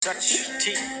Such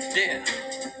teeth did,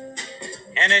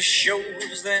 and it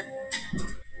shows them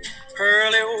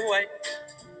pearly white.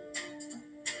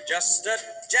 Just a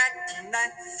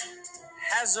jackknife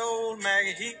has old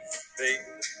Maggie Heath, babe,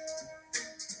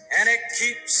 and it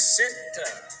keeps it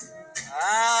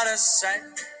out of sight.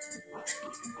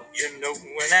 You know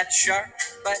when that shark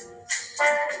bites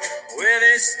with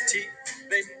his teeth,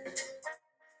 babe,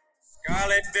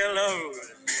 scarlet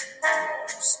billows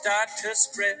start to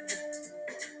spread.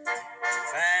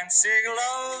 Fancy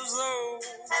gloves, though,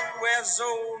 where's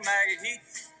old Maggie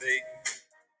Heath, babe?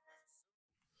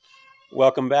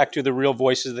 Welcome back to the Real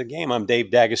Voices of the Game. I'm Dave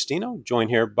Dagostino, joined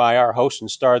here by our host and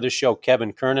star of this show,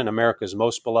 Kevin Kernan, America's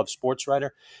most beloved sports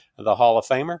writer, the Hall of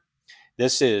Famer.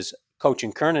 This is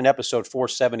Coaching Kernan, episode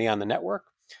 470 on the network.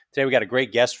 Today we got a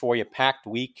great guest for you, packed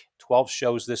week, 12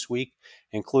 shows this week,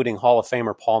 including Hall of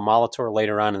Famer Paul Molitor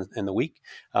later on in the week.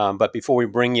 But before we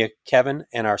bring you Kevin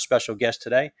and our special guest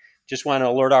today, just want to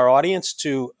alert our audience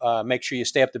to make sure you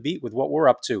stay up to beat with what we're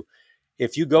up to.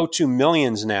 If you go to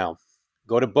Millions now,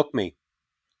 go to Book Me.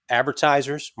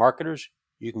 Advertisers, marketers,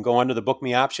 you can go under the Book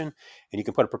Me option and you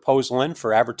can put a proposal in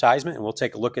for advertisement, and we'll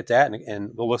take a look at that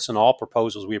and we'll listen to all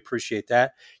proposals. We appreciate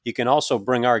that. You can also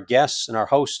bring our guests and our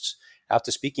hosts out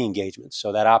to speaking engagements.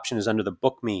 So that option is under the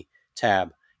Book Me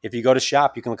tab. If you go to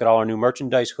shop, you can look at all our new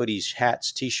merchandise, hoodies,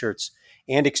 hats, t-shirts,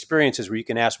 and experiences where you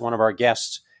can ask one of our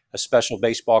guests a special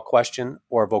baseball question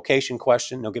or a vocation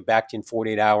question. They'll get back to you in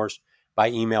 48 hours by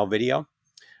email, video.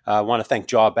 I want to thank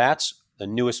Jaw Bats, the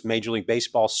newest Major League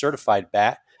Baseball certified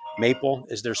bat. Maple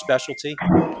is their specialty.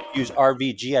 Use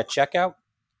RVG at checkout.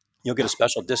 You'll get a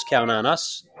special discount on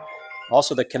us.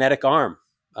 Also, the Kinetic Arm,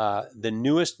 the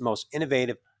newest, most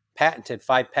innovative, patented,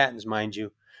 5 patents, mind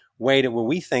you, way to where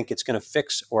we think it's going to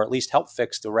fix or at least help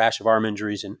fix the rash of arm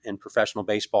injuries in professional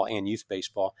baseball and youth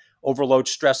baseball. Overloads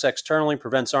stress externally,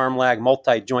 prevents arm lag,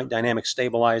 multi-joint dynamic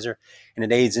stabilizer, and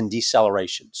it aids in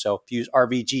deceleration. So if you use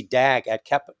RVG DAG at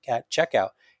checkout,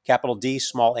 capital D,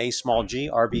 small a, small g,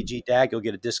 RVG DAG, you'll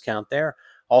get a discount there.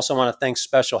 Also want to thank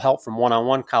special help from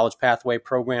One-on-One College Pathway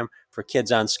Program for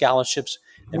kids on scholarships.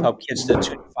 They've helped kids to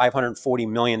 $540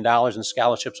 million in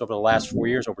scholarships over the last 4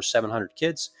 years, over 700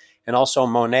 kids. And also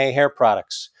Monet Hair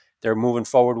Products. They're moving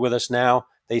forward with us now.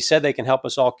 They said they can help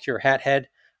us all cure hat head.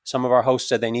 Some of our hosts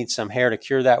said they need some hair to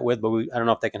cure that with, but I don't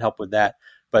know if they can help with that.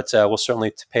 But we'll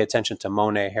certainly pay attention to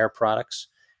Monet Hair Products.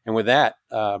 And with that,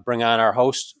 bring on our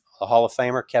host, the Hall of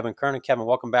Famer, Kevin Kernan. Kevin,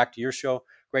 welcome back to your show.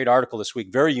 Great article this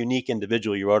week. Very unique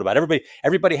individual you wrote about.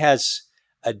 Everybody has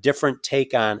a different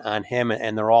take on him,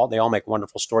 and they all make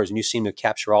wonderful stories, and you seem to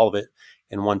capture all of it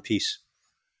in one piece.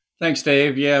 Thanks,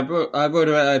 Dave. Yeah, I wrote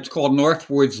it's called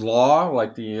Northwoods Law,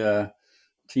 like the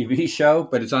TV show,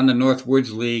 but it's on the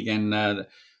Northwoods League, and a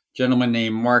gentleman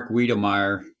named Mark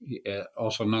Wiedemeyer,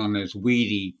 also known as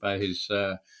Weedy by his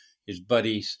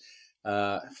buddies.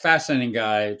 Fascinating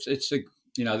guy. It's a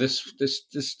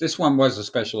this one was a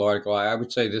special article. I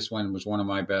would say this one was one of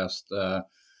my best. I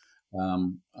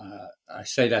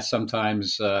say that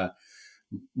sometimes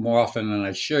more often than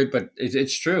I should, but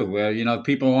it's true.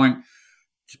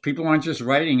 People aren't just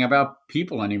writing about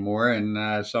people anymore,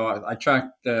 and so I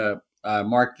tracked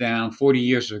Mark down. 40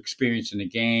 years of experience in the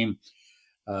game.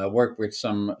 Worked with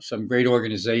some great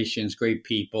organizations, great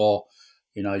people.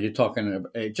 You're talking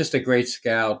just a great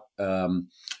scout.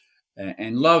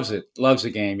 And loves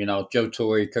the game. Joe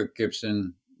Torre, Kirk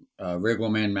Gibson,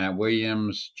 Riggleman, Matt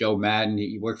Williams, Joe Madden.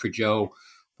 He worked for Joe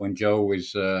when Joe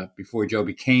was, before Joe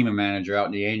became a manager out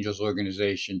in the Angels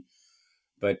organization.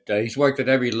 But he's worked at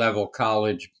every level,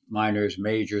 college, minors,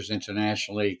 majors,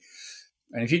 internationally.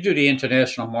 And if you do the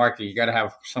international market, you got to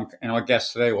have some, and our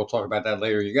guest today, we'll talk about that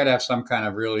later, you got to have some kind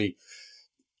of really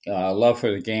love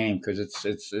for the game, because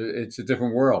it's a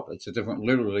different world. It's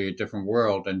literally a different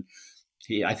world. And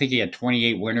I think he had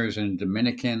 28 winners in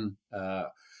Dominican. And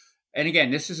again,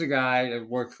 this is a guy that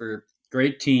worked for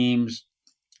great teams.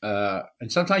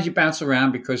 And sometimes you bounce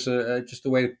around because just the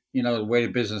way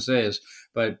the business is.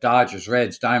 But Dodgers,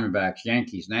 Reds, Diamondbacks,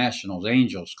 Yankees, Nationals,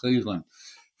 Angels, Cleveland,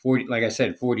 40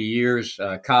 years,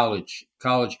 college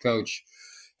coach.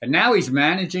 And now he's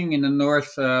managing in the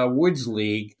North Woods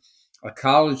League, a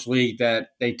college league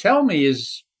that they tell me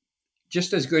is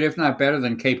just as good, if not better,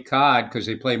 than Cape Cod, because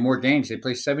they play more games. They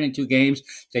play 72 games.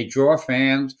 They draw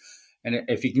fans. And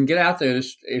if you can get out there,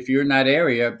 if you're in that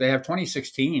area, they have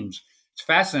 26 teams. It's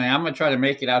fascinating. I'm going to try to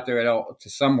make it out there to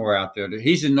somewhere out there.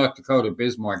 He's in North Dakota,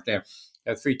 Bismarck there.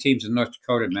 They have 3 teams in North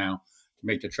Dakota now to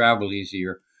make the travel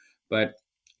easier. But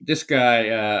this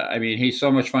guy, he's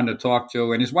so much fun to talk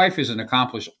to. And his wife is an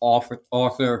accomplished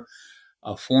author,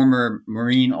 a former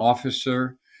Marine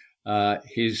officer.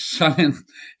 His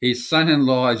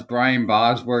son-in-law is Brian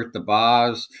Bosworth, the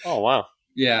Boz. Oh, wow.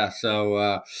 Yeah,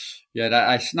 so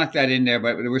I snuck that in there,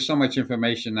 but there was so much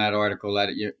information in that article that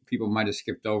people might have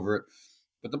skipped over it.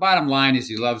 But the bottom line is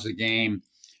he loves the game.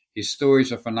 His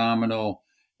stories are phenomenal,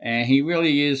 and he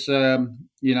really is.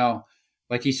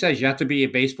 Like he says, you have to be a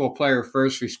baseball player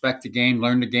first. Respect the game,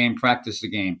 learn the game, practice the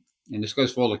game, and this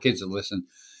goes for all the kids that listen.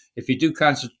 If you do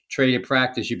concentrated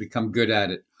practice, you become good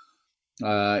at it.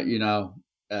 I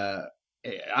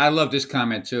love this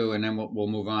comment too, and then we'll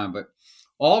move on. But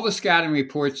all the scouting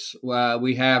reports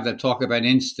we have that talk about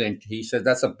instinct, he said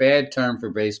that's a bad term for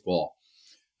baseball.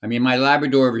 I mean, my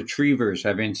Labrador retrievers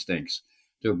have instincts.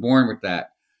 They're born with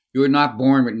that. You are not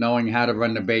born with knowing how to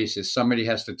run the bases. Somebody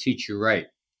has to teach you right.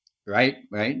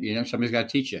 Somebody's got to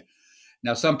teach you.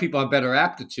 Now, some people have better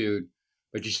aptitude,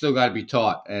 but you still got to be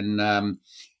taught. And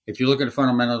if you look at the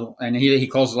fundamental, and he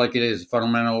calls it like it is,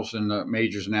 fundamentals in the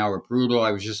majors now are brutal.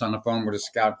 I was just on the phone with a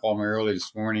scout, called me early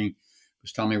this morning. He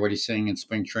was telling me what he's seeing in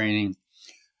spring training.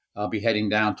 I'll be heading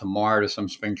down tomorrow to some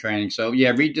spring training. So,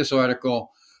 yeah, read this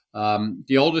article.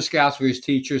 The older scouts were his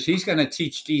teachers. He's going to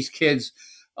teach these kids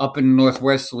up in the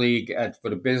Northwest League for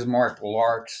the Bismarck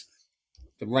Larks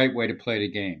the right way to play the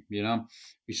game.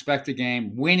 Respect the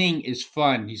game. Winning is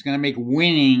fun. He's going to make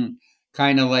winning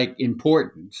kind of like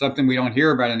important, something we don't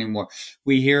hear about anymore.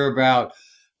 We hear about,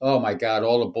 oh my God,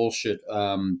 all the bullshit,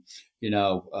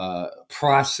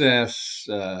 process,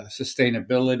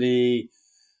 sustainability.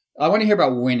 I want to hear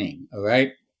about winning. All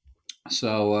right.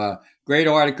 So great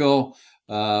article.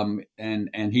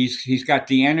 And he's got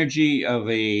the energy of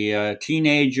a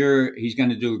teenager. He's going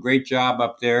to do a great job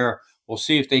up there. We'll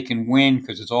see if they can win,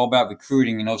 because it's all about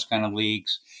recruiting in those kind of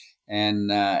leagues. And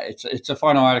it's a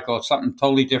fun article. It's something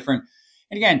totally different.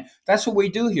 And again, that's what we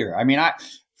do here. I mean,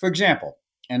 for example,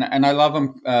 and I love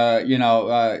them.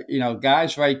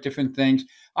 Guys write different things.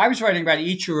 I was writing about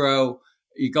Ichiro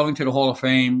going to the Hall of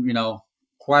Fame,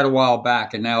 quite a while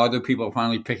back, and now other people are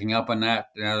finally picking up on that.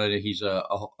 Now that he's he's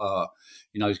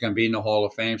going to be in the Hall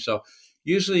of Fame. So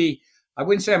usually, I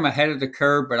wouldn't say I'm ahead of the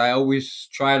curve, but I always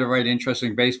try to write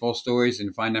interesting baseball stories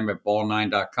and find them at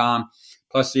ball9.com.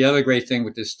 Plus, the other great thing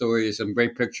with this story is some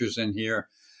great pictures in here.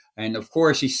 And, of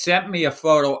course, he sent me a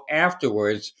photo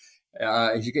afterwards.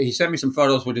 He sent me some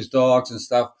photos with his dogs and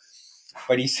stuff.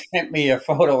 But he sent me a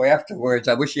photo afterwards.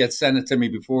 I wish he had sent it to me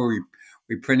before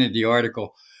we printed the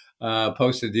article,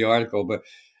 posted the article. But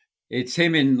it's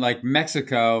him in, like,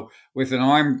 Mexico with an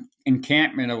armed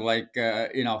encampment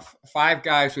of, 5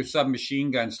 guys with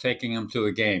submachine guns taking him to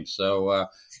a game. So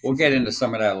we'll get into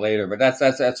some of that later. But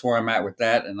that's where I'm at with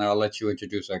that, and I'll let you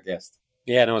introduce our guest.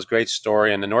 Yeah, no, it was a great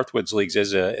story. And the Northwoods Leagues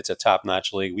it's a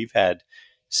top-notch league. We've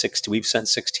sent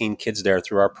 16 kids there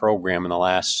through our program in the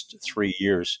last 3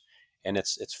 years, and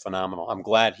it's phenomenal. I'm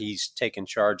glad he's taken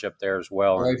charge up there as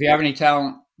well. Or if you have any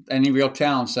talent, any real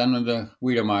talent, send them to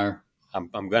Wiedemeyer. I'm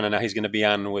going to now. He's going to be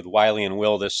on with Wiley and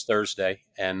Will this Thursday,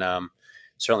 and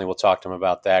certainly we'll talk to him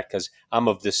about that, because I'm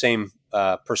of the same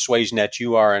persuasion that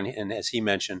you are, and as he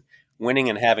mentioned, winning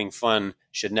and having fun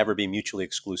should never be mutually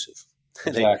exclusive.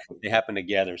 Exactly. They happen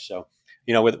together. So,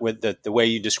 with the way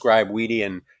you describe Weedy,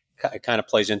 and it kind of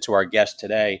plays into our guest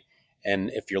today. And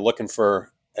if you're looking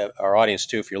for our audience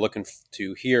too, if you're looking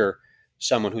to hear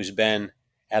someone who's been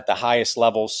at the highest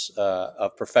levels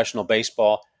of professional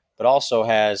baseball, but also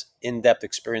has in-depth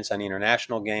experience on the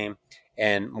international game,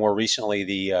 and more recently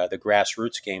the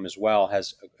grassroots game as well,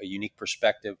 has a unique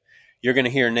perspective. You're going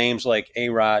to hear names like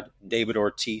A-Rod, David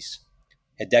Ortiz,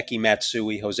 Hideki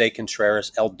Matsui, Jose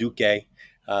Contreras, El Duque.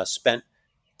 Spent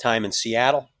time in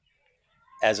Seattle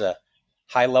as a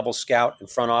high-level scout in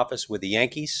front office with the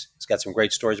Yankees. He's got some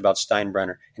great stories about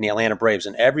Steinbrenner and the Atlanta Braves.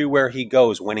 And everywhere he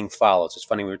goes, winning follows. It's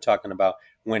funny, we were talking about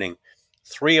winning.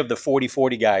 3 of the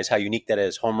 40-40 guys, how unique that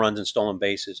is, home runs and stolen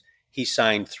bases, he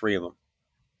signed 3 of them.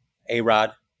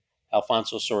 A-Rod,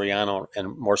 Alfonso Soriano,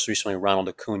 and more recently Ronald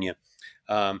Acuna.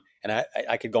 And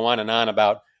I could go on and on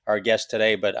about our guest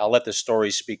today, but I'll let the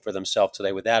stories speak for themselves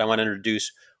today. With that, I want to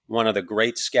introduce one of the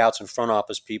great scouts and front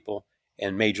office people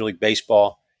in Major League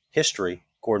Baseball history,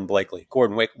 Gordon Blakeley.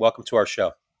 Gordon, welcome to our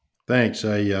show. Thanks.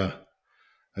 I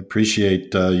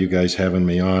appreciate you guys having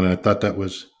me on. I thought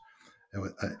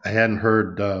I hadn't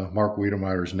heard Mark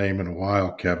Wiedemeyer's name in a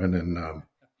while, Kevin,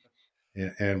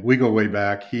 and we go way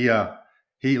back. He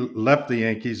left the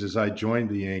Yankees as I joined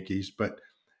the Yankees, but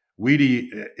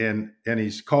Weedy, and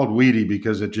he's called Weedy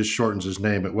because it just shortens his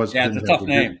name. It's a tough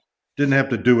name. Didn't have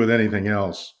to do with anything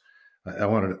else. I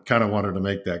wanted to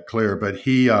make that clear. But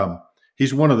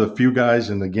he's one of the few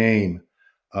guys in the game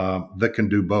that can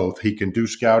do both. He can do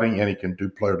scouting and he can do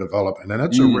player development, and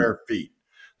that's a rare feat.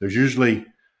 There's usually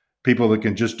people that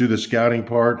can just do the scouting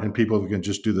part and people that can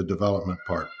just do the development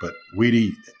part. But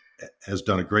Weedy has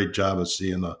done a great job of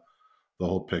seeing the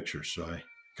whole picture. So I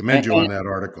commend you on that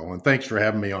article, and thanks for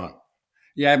having me on.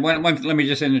 Yeah, let me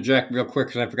just interject real quick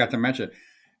because I forgot to mention.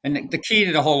 And the key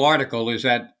to the whole article is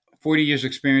that 40 years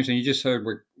experience, and you just heard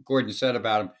what Gordon said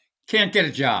about him, can't get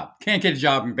a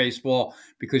job in baseball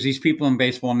because these people in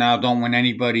baseball now don't want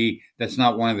anybody that's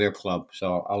not one of their club.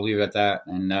 So I'll leave it at that,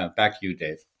 and back to you,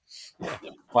 Dave.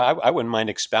 Well, I wouldn't mind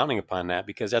expounding upon that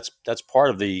because that's part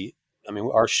of the. I mean,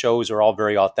 our shows are all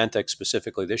very authentic.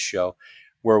 Specifically, this show,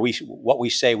 where what we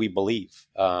say we believe.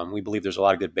 We believe there's a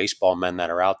lot of good baseball men that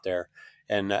are out there,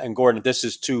 and Gordon, this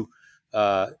is too.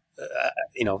 I'm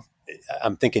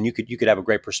thinking you could have a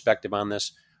great perspective on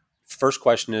this. First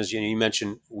question is, you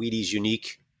mentioned Weedy's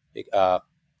unique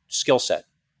skill set.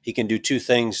 He can do two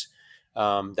things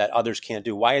that others can't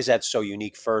do. Why is that so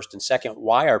unique, first? And second,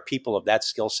 why are people of that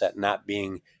skill set not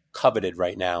being coveted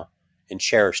right now and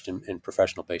cherished in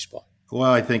professional baseball?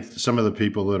 Well, I think some of the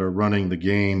people that are running the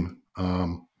game,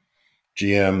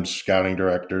 GMs, scouting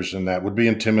directors, and that would be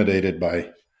intimidated by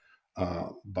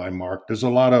Mark. There's a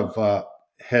lot of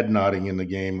head nodding in the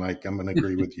game, like I'm going to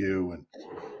agree with you.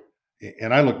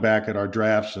 And I look back at our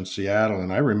drafts in Seattle,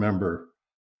 and I remember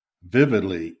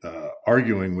vividly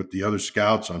arguing with the other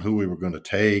scouts on who we were going to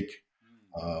take.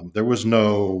 There was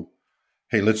no,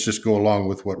 hey, let's just go along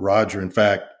with what Roger. In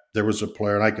fact, there was a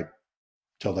player, and I could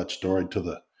tell that story till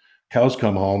the cows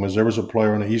come home, is there was a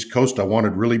player on the East Coast I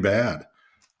wanted really bad.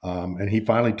 And he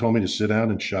finally told me to sit down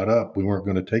and shut up. We weren't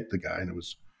going to take the guy. And it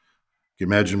was, you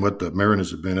can imagine what the Mariners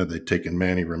have been had they taken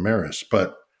Manny Ramirez.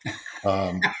 But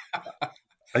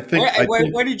I think,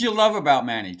 what did you love about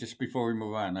Manny? Just before we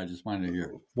move on, I just wanted to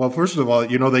hear. Well, first of all,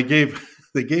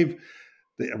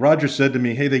 Roger said to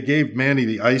me, hey, they gave Manny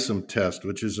the ISOM test,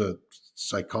 which is a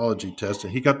psychology test,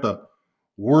 and he got the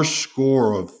worst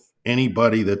score of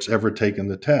anybody that's ever taken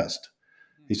the test.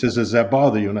 He says, does that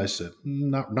bother you? And I said,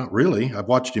 not really. I've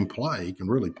watched him play. He can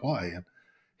really play. And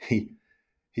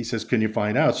he says, can you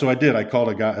find out? So I did. I called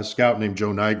a scout named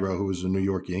Joe Nigro, who was a New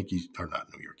York Yankees, or not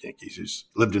New York Yankees, he's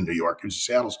lived in New York. He was a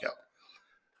Seattle scout.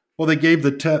 Well, they gave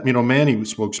the test. Manny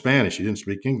spoke Spanish. He didn't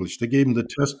speak English. They gave him the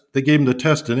test. They gave him the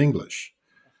test in English.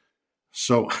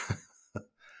 So,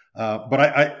 but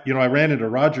I ran into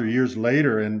Roger years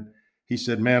later, and he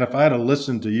said, man, if I had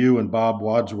listened to you and Bob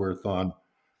Wadsworth on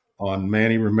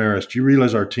Manny Ramirez, do you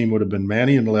realize our team would have been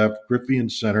Manny in left, Griffey in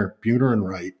center, Buhner in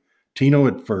right, Tino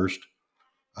at first.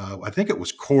 I think it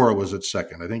was Cora was at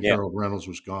second. I think Harold Reynolds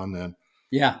was gone then.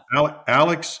 Yeah.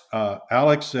 Alex at,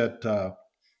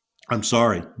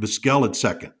 Vizquel at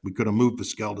second. We could have moved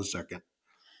Vizquel to second.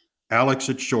 Alex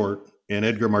at short and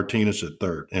Edgar Martinez at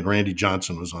third. And Randy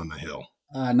Johnson was on the hill.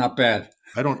 Not bad.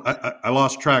 I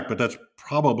lost track, but that's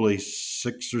probably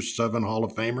 6 or 7 Hall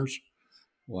of Famers.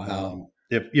 Wow.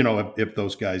 If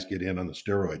those guys get in on the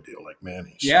steroid deal like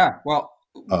Manny. So. Yeah. Well,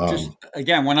 just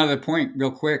again, one other point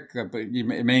real quick, but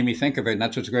it made me think of it. And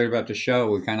that's what's great about the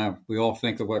show. We all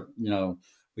think of what,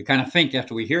 we kind of think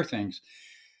after we hear things.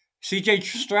 CJ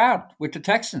Stroud with the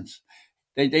Texans.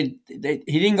 He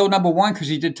didn't go number one because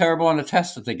he did terrible on the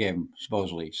test that they gave him,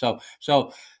 supposedly. So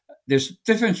there's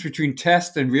difference between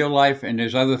test and real life, and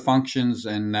there's other functions.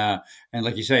 And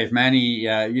like you say, if Manny,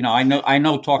 I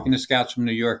know talking to scouts from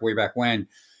New York way back when,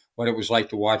 what it was like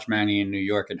to watch Manny in New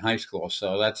York in high school.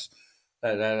 So that's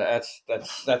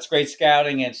great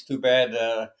scouting, and it's too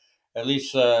bad. At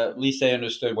least they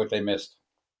understood what they missed.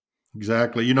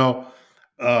 Exactly. You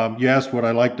asked what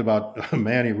I liked about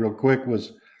Manny real quick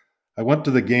was I went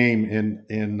to the game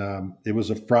and it was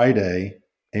a Friday,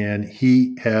 and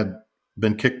he had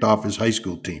been kicked off his high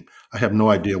school team. I have no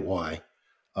idea why.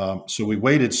 So we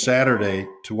waited Saturday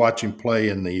to watch him play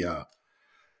in the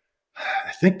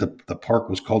I think the park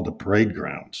was called the Parade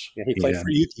Grounds. Yeah, he played for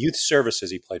youth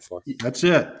services. He played for. That's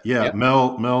it. Yeah, yep.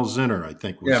 Mel Zinner, I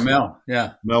think. Mel.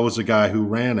 Yeah, Mel was the guy who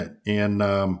ran it, and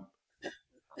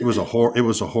it was a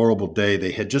horrible day.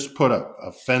 They had just put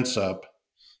a fence up,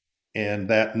 and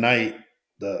that night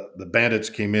the bandits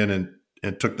came in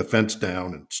and took the fence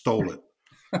down and stole it.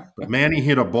 But Manny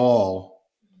hit a ball.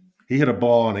 He hit a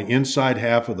ball on the inside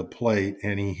half of the plate,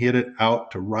 and he hit it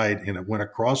out to right, and it went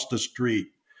across the street,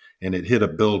 and it hit a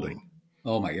building.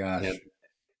 Oh, my gosh.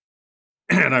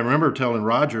 And I remember telling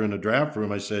Roger in the draft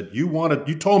room, I said, you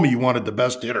told me you wanted the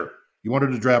best hitter. You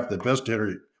wanted to draft the best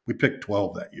hitter. We picked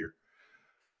 12 that year.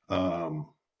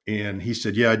 And he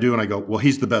said, yeah, I do. And I go, well,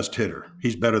 he's the best hitter.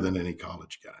 He's better than any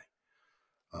college guy.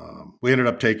 We ended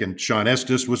up taking Sean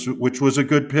Estes, which was a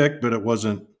good pick, but it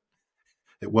wasn't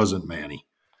Manny.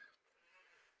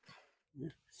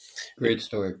 Great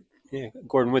story. Yeah,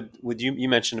 Gordon, with you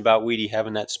mentioned about Weedy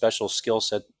having that special skill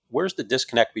set. Where's the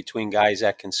disconnect between guys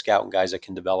that can scout and guys that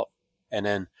can develop? And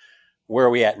then where are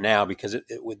we at now? Because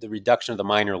with the reduction of the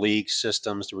minor league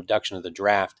systems, the reduction of the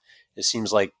draft, it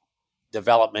seems like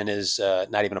development is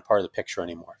not even a part of the picture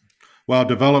anymore. Well,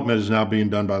 development is now being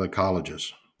done by the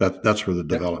colleges. That's where the Yep.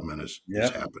 development is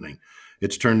Yep. happening.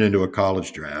 It's turned into a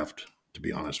college draft, to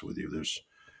be honest with you. There's,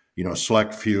 a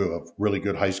select few of really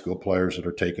good high school players that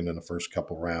are taken in the first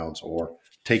couple rounds or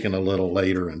taken a little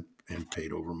later and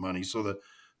paid over money. So the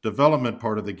development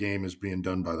part of the game is being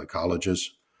done by the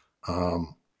colleges.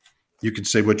 You can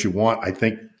say what you want. I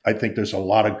think there's a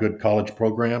lot of good college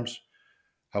programs.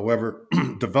 However,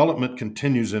 development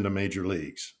continues into major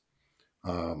leagues.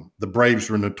 The Braves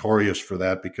were notorious for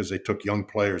that because they took young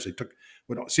players. It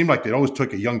seemed like they always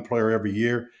took a young player every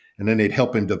year, and then they'd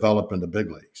help him develop in the big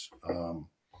leagues.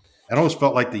 I always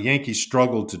felt like the Yankees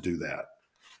struggled to do that.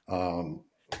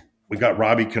 We got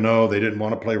Robbie Cano. They didn't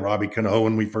want to play Robbie Cano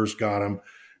when we first got him.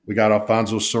 We got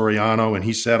Alfonso Soriano, and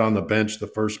he sat on the bench the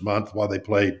first month while they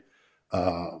played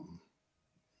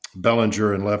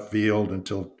Bellinger in left field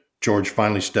until George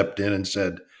finally stepped in and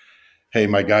said, "Hey,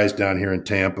 my guys down here in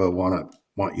Tampa want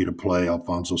you to play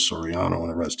Alfonso Soriano," and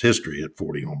the rest history at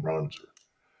 40 home runs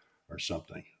or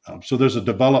something. So there's a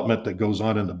development that goes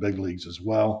on in the big leagues as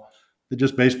well.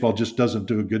 Baseball just doesn't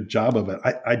do a good job of it.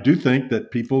 I do think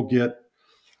that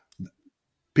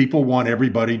people want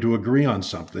everybody to agree on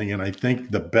something, and I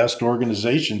think the best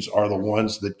organizations are the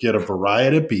ones that get a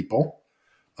variety of people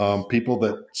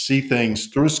that see things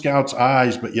through a scout's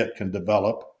eyes but yet can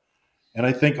develop. And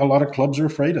I think a lot of clubs are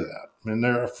afraid of that. I mean,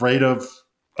 they're afraid of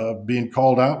being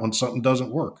called out when something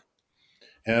doesn't work.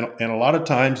 And a lot of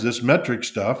times this metric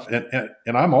stuff,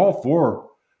 and I'm all for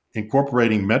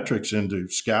incorporating metrics into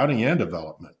scouting and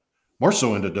development, more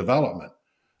so into development.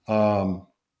 But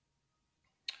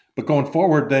going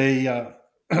forward, they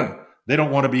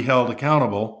don't want to be held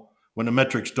accountable when the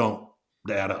metrics don't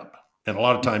add up. And a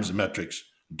lot of times the metrics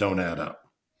don't add up.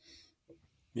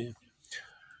 Yeah.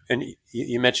 And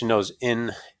you mentioned those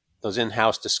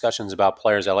in-house discussions about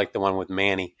players. I like the one with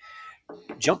Manny.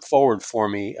 Jump forward for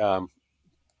me,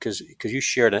 because you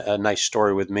shared a nice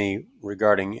story with me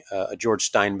regarding a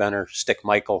George Steinbrenner, Stick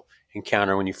Michael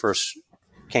encounter when you first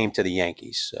came to the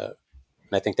Yankees. And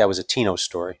I think that was a Tino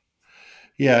story.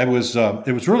 Yeah, it was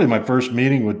really my first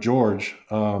meeting with George.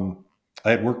 I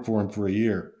had worked for him for a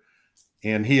year,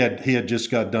 and he had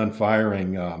just got done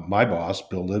firing my boss,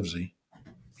 Bill Livesey,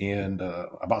 and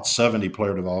about 70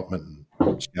 player development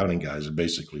and scouting guys. It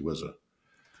basically was a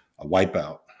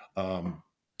wipeout.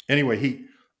 Anyway,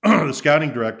 the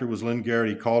scouting director was Lynn Garrett.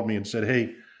 He called me and said,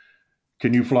 "Hey,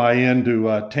 can you fly into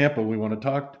Tampa? We want to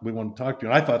talk to you."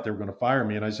 And I thought they were going to fire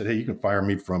me, and I said, "Hey, you can fire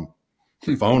me from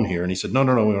the phone here." And he said, No,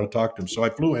 we want to talk to him. So I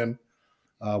flew in,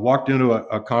 walked into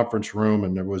a conference room,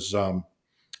 and there was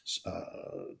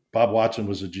Bob Watson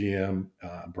was the GM,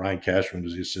 Brian Cashman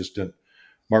was the assistant,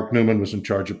 Mark Newman was in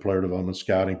charge of player development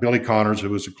scouting, Billy Connors, who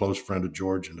was a close friend of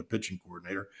George and the pitching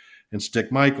coordinator, and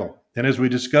Stick Michael. And as we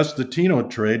discussed the Tino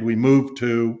trade, we moved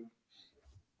to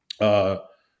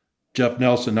Jeff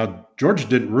Nelson. Now, George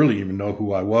didn't really even know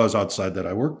who I was outside that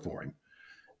I worked for him.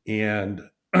 And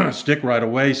Stick right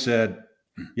away said,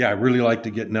 "Yeah, I really like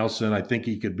to get Nelson. I think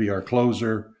he could be our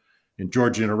closer." And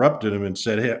George interrupted him and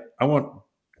said, "Hey,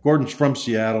 Gordon's from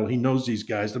Seattle. He knows these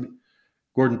guys.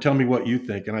 Gordon, tell me what you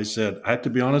think." And I said, "I have to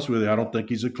be honest with you. I don't think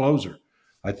he's a closer.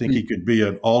 I think he could be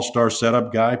an all-star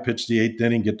setup guy, pitch the eighth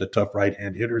inning, get the tough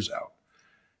right-hand hitters out."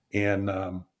 And,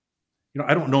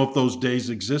 I don't know if those days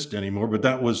exist anymore, but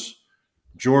that was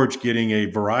George getting a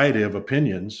variety of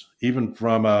opinions, even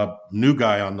from a new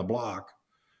guy on the block.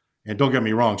 And don't get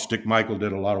me wrong, Stick Michael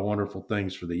did a lot of wonderful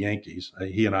things for the Yankees.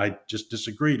 He and I just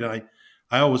disagreed. And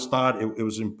I always thought it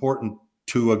was important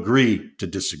to agree to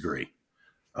disagree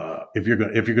if you're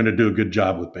going to do a good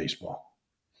job with baseball.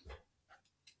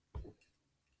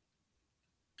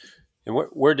 And what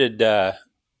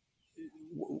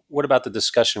about the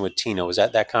discussion with Tino? Was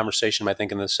that conversation? Am I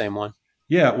thinking the same one?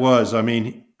 Yeah, it was. I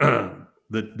mean,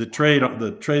 the trade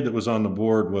that was on the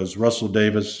board was Russell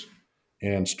Davis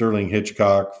and Sterling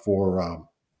Hitchcock for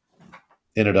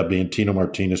ended up being Tino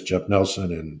Martinez, Jeff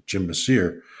Nelson, and Jim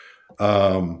Messier.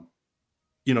 I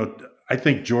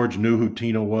think George knew who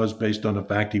Tino was based on the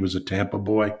fact he was a Tampa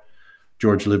boy.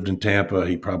 George lived in Tampa.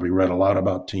 He probably read a lot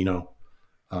about Tino.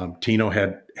 Tino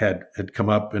had come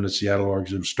up in the Seattle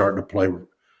organization, starting to play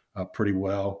pretty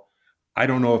well. I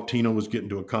don't know if Tino was getting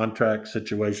to a contract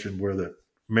situation where the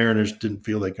Mariners didn't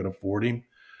feel they could afford him.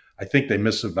 I think they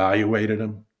misevaluated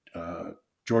him.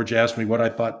 George asked me what I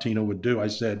thought Tino would do. I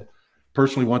said,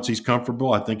 personally, once he's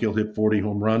comfortable, I think he'll hit 40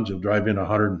 home runs. He'll drive in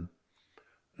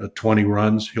 120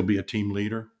 runs. He'll be a team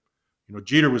leader.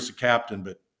 Jeter was the captain,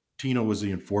 but Tino was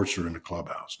the enforcer in the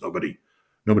clubhouse. Nobody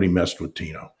messed with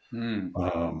Tino.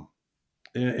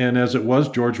 And as it was,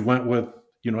 George went with,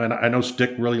 and I know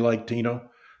Stick really liked Tino.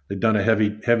 They've done a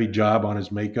heavy job on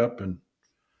his makeup, and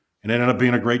it ended up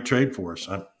being a great trade for us.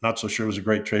 I'm not so sure it was a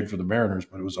great trade for the Mariners,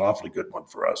 but it was an awfully good one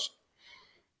for us.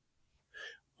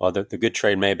 Well, the good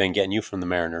trade may have been getting you from the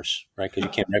Mariners, right? Because you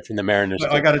came right from the Mariners.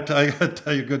 I got to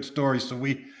tell you a good story. So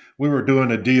we were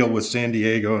doing a deal with San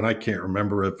Diego, and I can't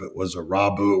remember if it was a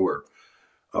Rabu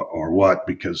or what,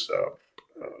 because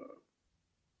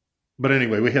but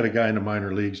anyway, we had a guy in the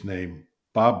minor leagues named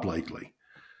Bob Blakeley.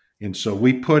 And so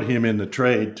we put him in the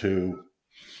trade to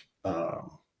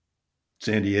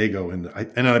San Diego, and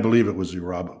I believe it was a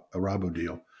Rabu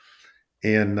deal.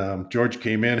 And George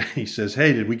came in and he says,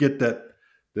 "Hey, did we get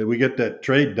that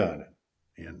trade done?"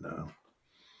 And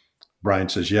Brian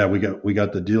says, "Yeah, we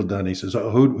got the deal done." He says, "Oh,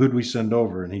 who'd we send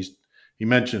over?" And he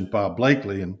mentioned Bob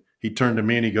Blakeley, and he turned to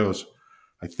me and he goes,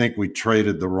 "I think we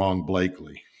traded the wrong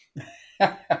Blakeley."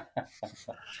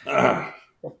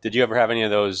 Did you ever have any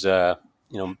of those,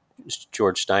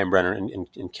 George Steinbrenner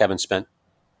and Kevin spent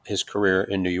his career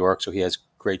in New York, so he has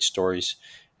great stories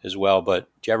as well. But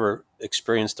did you ever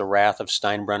experience the wrath of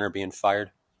Steinbrenner being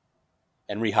fired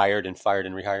and rehired and fired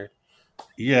and rehired?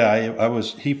 Yeah,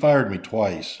 he fired me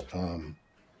twice. The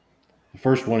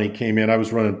first one he came in, I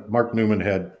was running, Mark Newman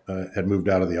had moved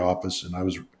out of the office, and I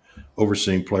was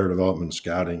overseeing player development and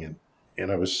scouting,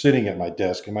 and I was sitting at my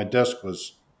desk, and my desk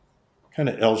was kind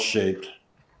of L-shaped,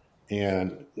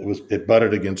 and it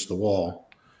butted against the wall.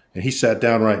 And he sat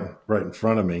down right in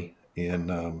front of me,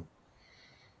 and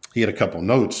he had a couple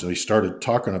notes, and he started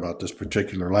talking about this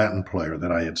particular Latin player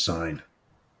that I had signed.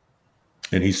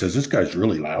 And he says, "This guy's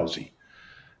really lousy."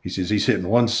 He says, "He's hitting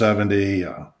 170.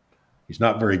 He's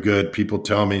not very good. People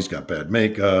tell me he's got bad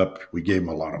makeup. We gave him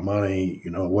a lot of money.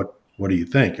 What do you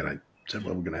think?" And I said,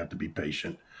 "Well, we're going to have to be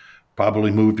patient.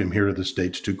 Probably moved him here to the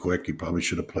States too quick. He probably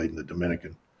should have played in the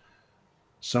Dominican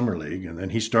Summer League." And then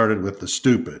he started with the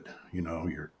stupid.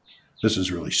 This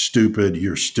is really stupid.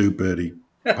 You're stupid. He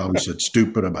probably said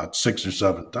stupid about 6 or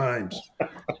 7 times.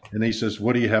 And he says,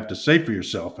 "What do you have to say for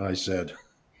yourself?" And I said,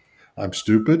 "I'm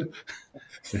stupid."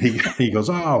 And he goes,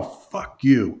 "Oh, fuck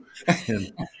you."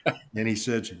 And he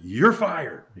says, "You're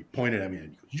fired." He pointed at me and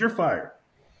he goes, "You're fired."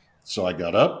 So I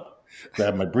got up,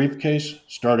 grabbed my briefcase,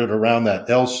 started around that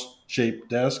L-shaped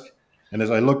desk. And as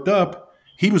I looked up,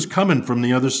 he was coming from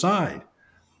the other side.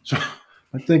 So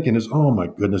I'm thinking, "Oh my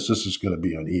goodness, this is going to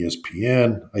be on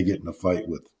ESPN." I get in a fight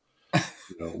with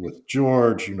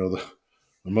George, the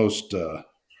most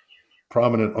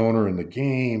prominent owner in the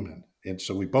game. And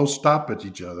so we both stopped at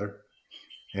each other,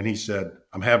 and he said,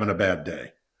 "I'm having a bad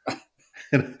day."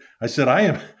 And I said,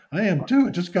 I am too.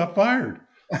 I just got fired."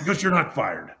 He goes, "You're not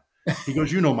fired." He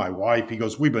goes, "You know my wife." He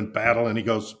goes, "We've been battling." He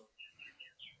goes,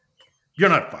 "You're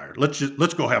not fired.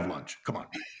 Let's go have lunch. Come on."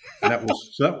 And that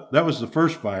was the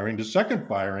first firing. The second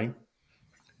firing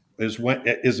was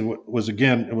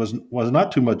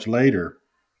not too much later,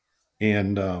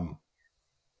 and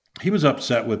he was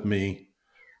upset with me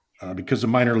because the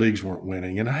minor leagues weren't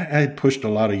winning, and I had pushed a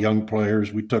lot of young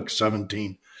players. We took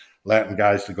 17 Latin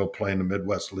guys to go play in the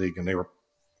Midwest League, and they were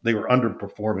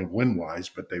underperforming win wise,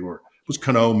 but it was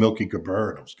Cano, Milky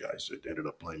Cabrera, those guys that ended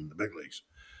up playing in the big leagues.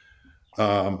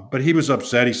 But he was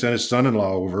upset. He sent his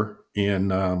son-in-law over,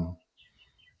 and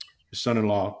his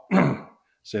son-in-law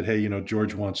said, "Hey,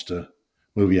 George wants to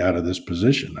move you out of this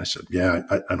position." I said, "Yeah,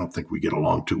 I don't think we get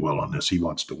along too well on this. He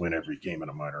wants to win every game in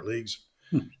the minor leagues.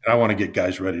 And I want to get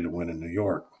guys ready to win in New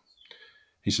York."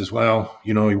 He says, "Well,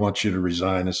 he wants you to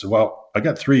resign." I said, "Well, I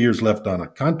got 3 years left on a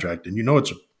contract, and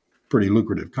it's a pretty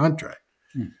lucrative contract."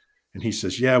 And he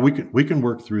says, "Yeah, we can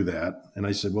work through that." And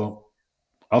I said, "Well,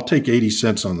 I'll take 80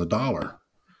 cents on the dollar."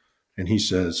 And he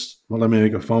says, "Well, let me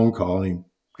make a phone call." And he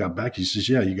got back. He says,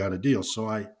 "Yeah, you got a deal." So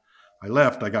I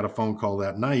left. I got a phone call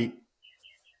that night,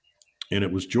 and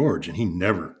it was George. And he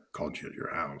never called you at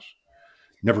your house.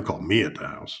 Never called me at the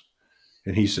house.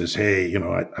 And he says, "Hey,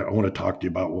 I want to talk to you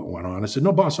about what went on." I said,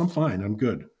 "No, boss, I'm fine. I'm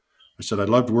good." I said, "I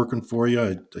loved working for you."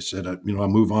 I said, "I'll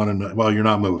move on." And "Well, you're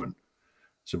not moving."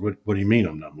 I said, what do you mean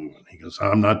I'm not moving?" He goes,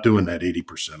 "I'm not doing that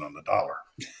 80% on the dollar."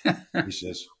 He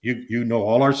says, you know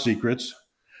all our secrets.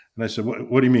 And I said,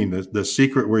 what do you mean? The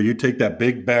secret where you take that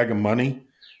big bag of money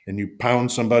and you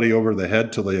pound somebody over the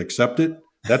head till they accept it?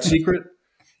 That secret?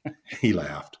 He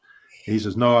laughed. He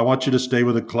says, "No, I want you to stay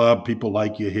with the club. People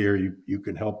like you here. You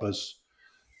can help us."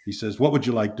 He says, "What would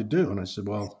you like to do?" And I said,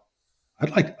 "Well,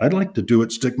 I'd like to do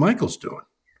what Stick Michael's doing."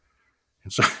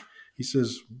 And so He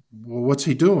says, well, what's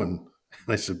he doing?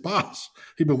 And I said, boss,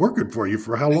 he's been working for you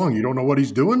for how long? You don't know what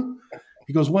he's doing?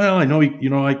 He goes, well, I know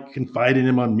I confide in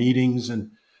him on meetings, and,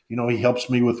 he helps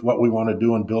me with what we want to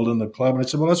do and building the club. And I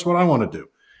said, well, that's what I want to do.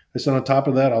 I said, on top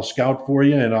of that, I'll scout for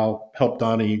you, and I'll help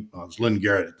Donnie. It was Lynn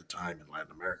Garrett at the time in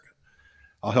Latin America.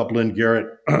 I'll help Lynn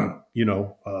Garrett,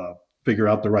 figure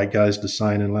out the right guys to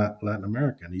sign in Latin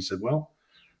America. And he said, well,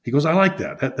 he goes, I like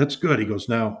that. That's good. He goes,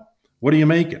 now, what are you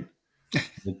making?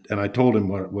 And I told him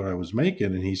what I was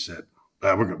making, and he said,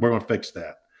 we're going to fix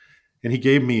that. And he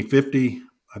gave me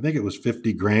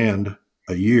 $50 grand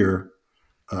a year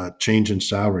change in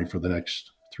salary for the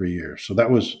next 3 years. So that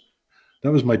was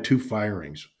my two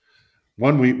firings.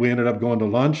 One, we ended up going to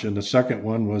lunch, and the second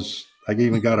one was I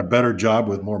even got a better job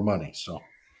with more money. So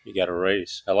you got a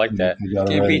raise. I like that.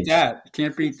 Can't beat that.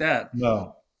 Can't beat that.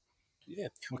 No. Yeah.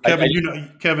 Well,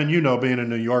 Kevin, being in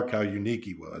New York, how unique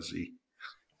he was.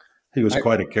 He was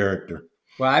quite a character.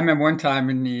 Well, I remember one time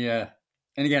in the,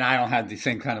 and again, I don't have the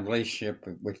same kind of relationship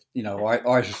with,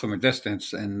 ours is from a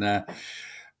distance. And,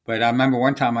 but I remember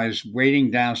one time I was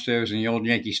waiting downstairs in the old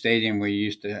Yankee Stadium where you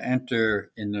used to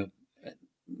enter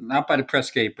not by the press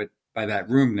gate, but by that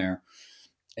room there.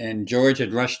 And George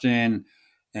had rushed in,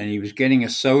 and he was getting a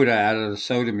soda out of the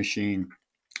soda machine,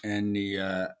 and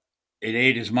it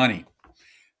ate his money.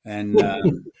 And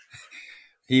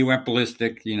he went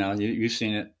ballistic. You've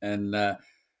seen it. And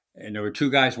there were two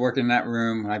guys working in that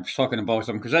room. I was talking to both of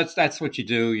them because that's what you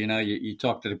do. You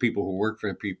talk to the people who work for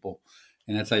the people,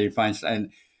 and that's how you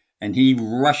find. And he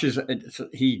rushes.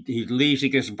 He leaves. He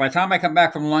goes, by the time I come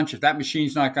back from lunch, if that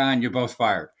machine's not gone, you're both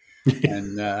fired.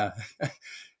 And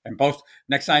and both.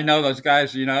 Next thing I know, those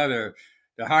guys, they're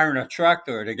hiring a truck,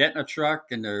 or they're getting a truck,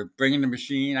 and they're bringing the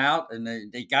machine out, and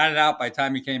they got it out by the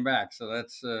time he came back. So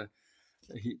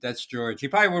that's George. He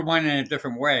probably would have won in a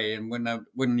different way and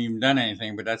wouldn't even done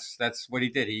anything, but that's what he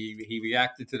did. He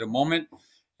reacted to the moment,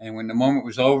 and when the moment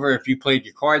was over, if you played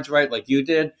your cards right, like you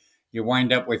did, you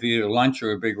wind up with either lunch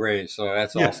or a big raise. So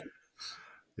that's awesome.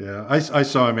 Yeah, I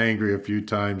saw him angry a few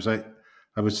times. I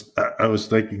was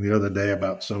thinking the other day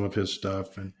about some of his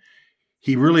stuff, and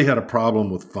he really had a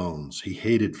problem with phones. He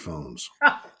hated phones.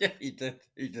 Yeah, he did.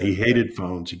 He hated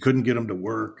phones. He couldn't get them to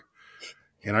work.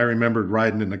 And I remembered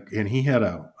riding and he had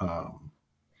a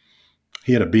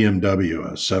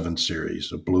BMW, a 7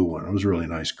 Series, a blue one. It was a really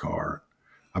nice car.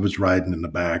 I was riding in the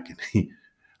back, and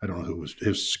I don't know who was,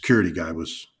 his security guy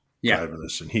was driving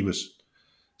us, and he was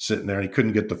sitting there, and he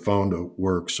couldn't get the phone to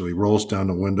work. So he rolls down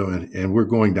the window, and we're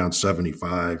going down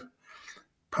 75,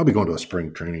 probably going to a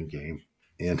spring training game.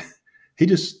 And he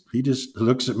just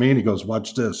looks at me, and he goes,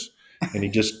 watch this. And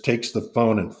he just takes the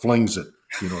phone and flings it,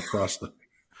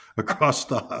 across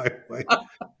the highway,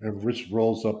 and just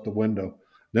rolls up the window.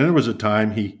 Then there was a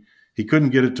time he couldn't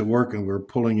get it to work, and we were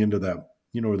pulling into that,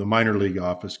 where the minor league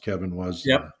office Kevin was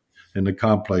in the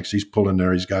complex. He's pulling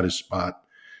there. He's got his spot.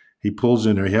 He pulls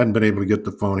in there. He hadn't been able to get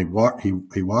the phone. He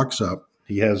walks up.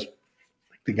 He has, I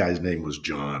think the guy's name was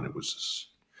John. It was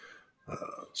this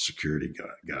security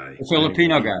guy. The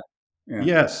Filipino guy. Yeah.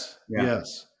 Yes. Yeah.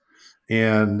 Yes.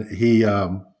 And he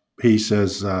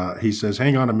says,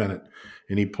 hang on a minute.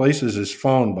 And he places his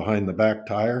phone behind the back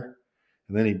tire,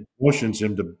 and then he motions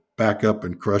him to back up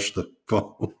and crush the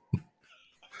phone.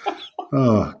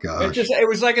 Oh, gosh. It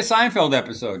was like a Seinfeld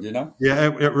episode,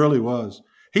 Yeah, it really was.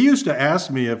 He used to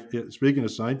ask me speaking of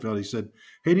Seinfeld, he said,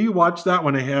 hey, do you watch that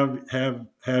when they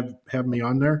have me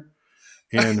on there?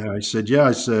 And I said,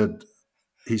 yeah.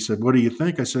 He said, what do you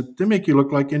think? I said, they make you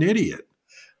look like an idiot.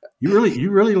 You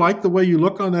really like the way you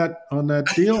look on that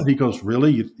deal? He goes,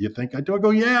 really? You think I do? I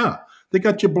go, yeah. They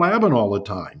got you blabbing all the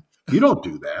time. You don't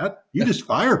do that. You just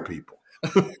fire people.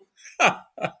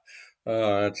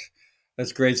 Oh,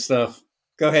 that's great stuff.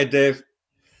 Go ahead, Dave.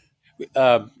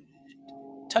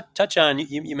 Touch on,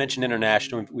 you mentioned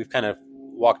international. We've kind of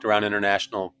walked around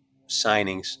international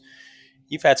signings.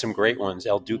 You've had some great ones,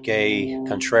 El Duque,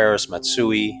 Contreras,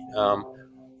 Matsui.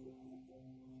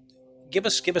 Give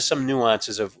us some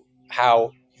nuances of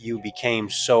how you became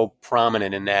so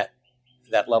prominent in that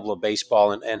level of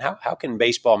baseball, and how can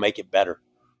baseball make it better?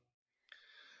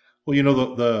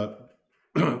 Well,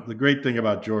 the great thing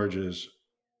about George is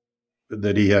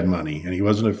that he had money, and he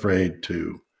wasn't afraid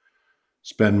to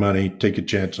spend money, take a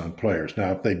chance on players.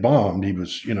 Now, if they bombed, he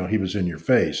was in your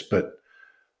face, but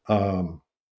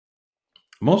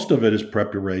most of it is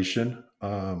preparation.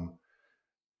 I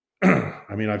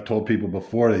mean, I've told people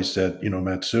before, they said,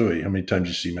 Matsui, how many times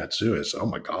you see Matsui? I said, oh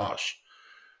my gosh,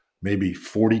 maybe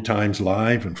 40 times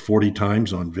live and 40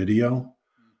 times on video.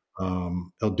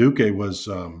 El Duque was,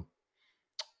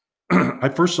 I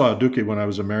first saw El Duque when I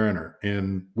was a Mariner,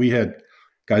 and we had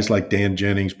guys like Dan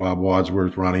Jennings, Bob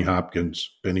Wadsworth, Ronnie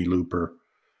Hopkins, Benny Looper,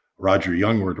 Roger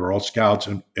Youngward were all scouts.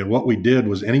 And what we did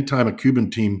was anytime a Cuban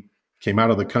team came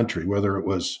out of the country, whether it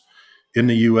was in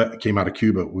the U.S., came out of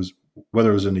Cuba,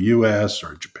 whether it was in the U.S.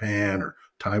 or Japan or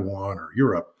Taiwan or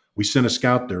Europe, we sent a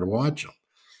scout there to watch them.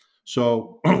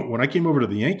 So when I came over to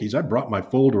the Yankees, I brought my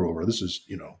folder over. This is,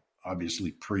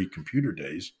 obviously pre-computer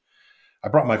days. I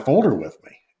brought my folder with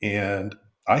me, and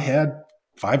I had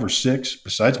 5 or 6,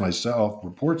 besides myself,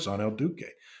 reports on El Duque.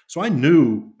 So I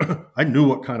knew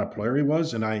what kind of player he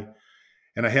was, and I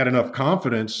had enough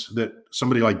confidence that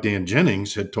somebody like Dan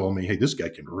Jennings had told me, hey, this guy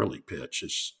can really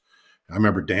pitch. I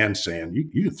remember Dan saying,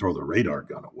 you can throw the radar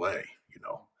gun away,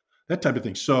 that type of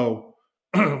thing. So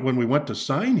when we went to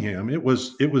sign him, it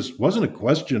wasn't a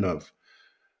question of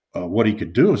what he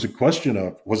could do. It was a question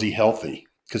of, was he healthy?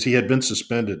 Because he had been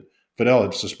suspended. Fidel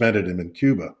had suspended him in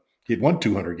Cuba. He had won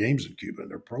 200 games in Cuba in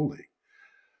their pro league.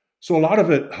 So a lot of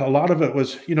it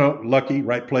was, lucky,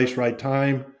 right place, right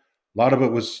time. A lot of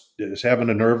it was having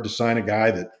the nerve to sign a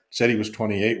guy that said he was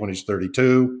 28 when he's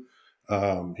 32.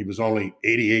 He was only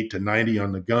 88 to 90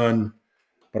 on the gun,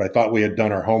 but I thought we had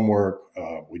done our homework.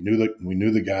 We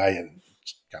knew the guy, and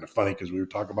it's kind of funny because we were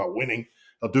talking about winning.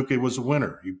 El Duque was a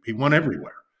winner. He won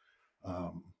everywhere.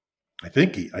 I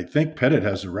think Pettit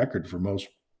has a record for most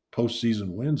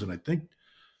postseason wins, and I think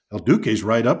El Duque's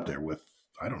right up there with,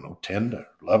 I don't know, 10 to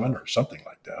 11 or something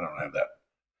like that. I don't have that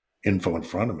info in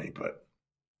front of me, but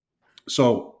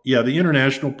so yeah, the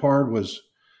international part was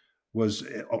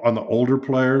on the older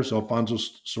players. Alfonso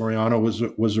Soriano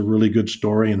was a really good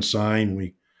story and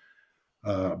sign.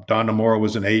 Don Namora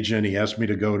was an agent. He asked me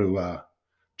to go to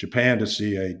Japan to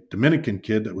see a Dominican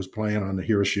kid that was playing on the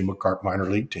Hiroshima Carp minor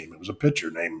league team. It was a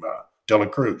pitcher named De La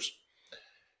Cruz.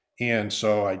 And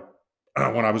so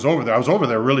when I was over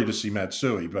there really to see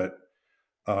Matsui, but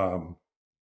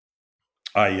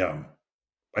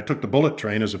I took the bullet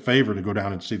train as a favor to go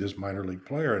down and see this minor league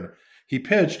player, and he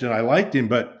pitched, and I liked him.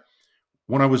 But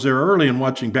when I was there early and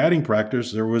watching batting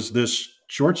practice, there was this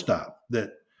shortstop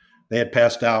that they had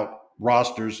passed out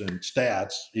rosters and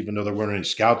stats, even though there weren't any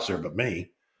scouts there but me,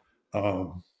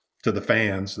 to the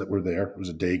fans that were there. It was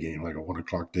a day game, like a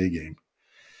 1:00 day game.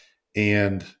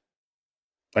 And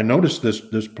I noticed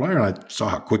this player, and I saw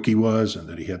how quick he was and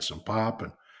that he had some pop.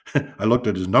 And I looked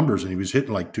at his numbers, and he was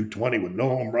hitting like 220 with no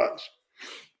home runs.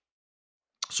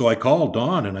 So I called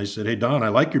Don, and I said, hey, Don, I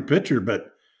like your pitcher,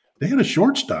 but they had a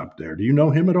shortstop there. Do you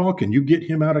know him at all? Can you get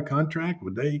him out of contract?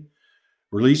 Would they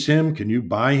release him? Can you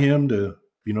buy him to,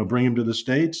 bring him to the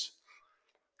States?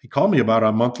 He called me about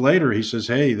a month later. He says,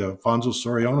 hey, the Alfonso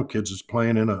Soriano kids is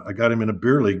playing I got him in a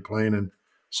beer league playing in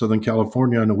Southern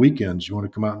California on the weekends. You want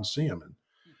to come out and see him? And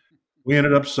we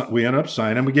ended up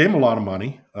signing him. We gave him a lot of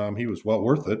money. He was well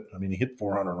worth it. I mean, he hit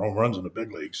 400 home runs in the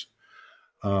big leagues.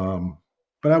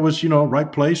 But I was,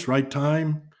 right place, right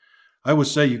time. I would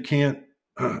say you can't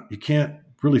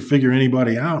really figure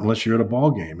anybody out unless you're at a ball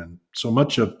game. And so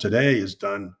much of today is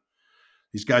done.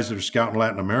 These guys that are scouting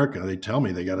Latin America, they tell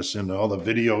me they got to send all the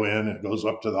video in. It goes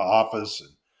up to the office, and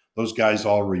those guys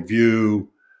all review,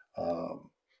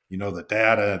 the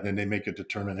data, and then they make a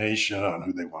determination on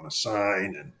who they want to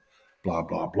sign and blah,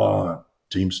 blah, blah.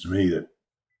 It seems to me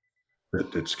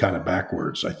that it's kind of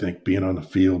backwards. I think being on the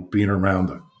field, being around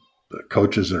the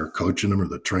coaches that are coaching them, or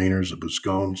the trainers, the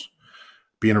Buscones,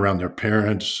 being around their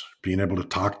parents, being able to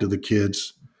talk to the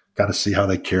kids, got to see how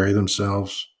they carry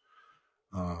themselves,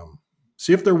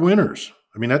 see if they're winners.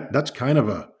 I mean, that's kind of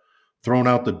a thrown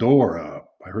out the door.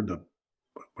 I heard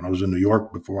when I was in New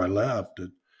York before I left,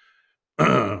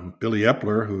 Billy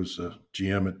Epler, who's a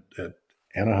GM at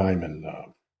Anaheim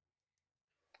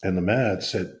and the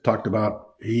Mets, talked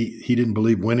about he didn't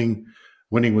believe winning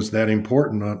was that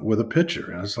important with a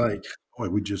pitcher. And I was like, boy,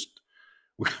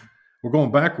 we're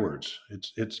going backwards.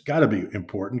 It's got to be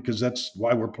important because that's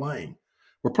why we're playing.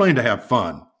 We're playing to have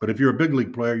fun. But if you're a big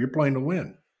league player, you're playing to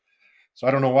win. So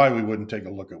I don't know why we wouldn't take a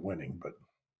look at winning. But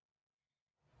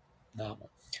no,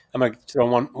 I'm going to throw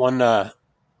one. Well,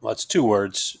 it's 2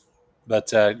 words,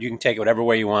 but you can take it whatever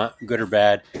way you want, good or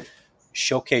bad.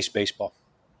 Showcase baseball.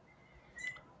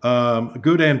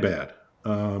 Good and bad.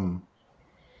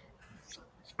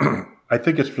 I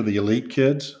think it's for the elite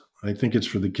kids. I think it's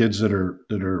for the kids that are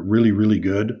really, really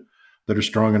good, that are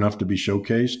strong enough to be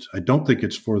showcased. I don't think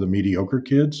it's for the mediocre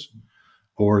kids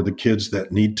or the kids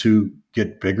that need to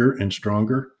get bigger and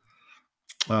stronger.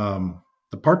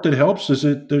 The part that helps is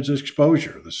that there's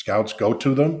exposure. The scouts go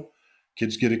to them.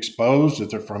 Kids get exposed. If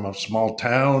they're from a small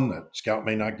town that scout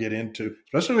may not get into,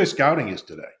 especially the way scouting is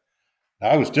today. Now,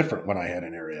 I was different when I had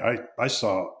an area. I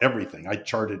saw everything. I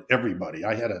charted everybody.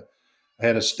 I had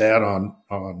a stat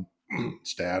on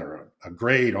stat or a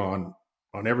grade on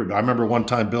everybody. I remember one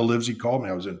time Bill Livesey called me.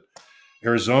 I was in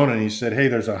Arizona, and he said, "Hey,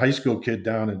 there's a high school kid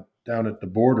down at the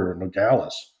border in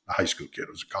Nogales. A high school kid.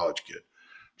 It was a college kid.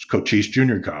 It's Cochise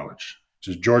Junior College.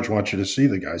 He says, George wants you to see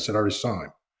the guy." I said, "I already saw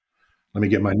him. Let me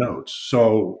get my notes."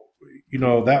 So,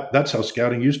 that's how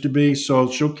scouting used to be. So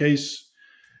showcase,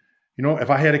 if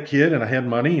I had a kid and I had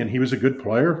money and he was a good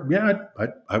player, yeah,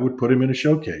 I would put him in a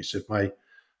showcase. If my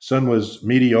son was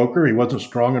mediocre, he wasn't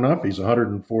strong enough, he's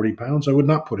 140 pounds, I would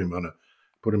not put him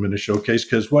in a showcase,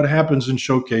 because what happens in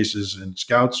showcases, and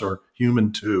scouts are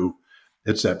human too,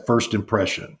 it's that first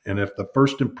impression. And if the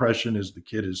first impression is the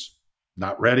kid is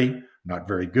not ready, not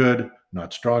very good,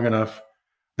 not strong enough,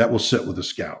 that will sit with a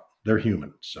scout. They're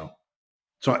human. So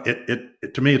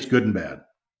it to me, it's good and bad.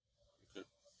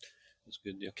 That's a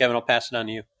good deal. Kevin, I'll pass it on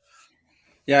to you.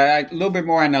 Yeah, a little bit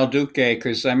more on El Duque,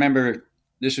 because I remember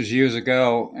this was years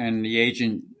ago, and the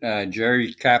agent,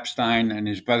 Jerry Capstein, and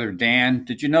his brother Dan.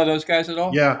 Did you know those guys at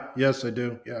all? Yeah. Yes, I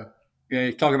do. Yeah. Yeah,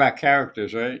 you talk about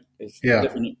characters, right? It's Yeah. a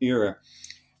different era.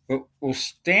 Well,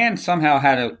 Stan somehow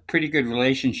had a pretty good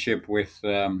relationship with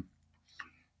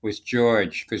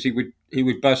George, because he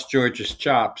would bust George's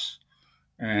chops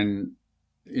and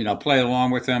play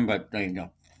along with him, but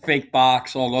fake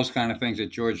box, all those kind of things that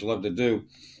George loved to do.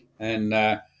 And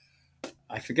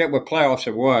I forget what playoffs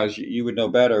it was. You would know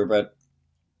better, but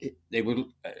they would.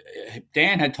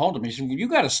 Dan had told him, he said, "Well, you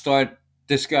got to start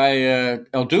this guy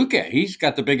El Duque. He's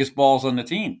got the biggest balls on the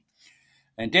team."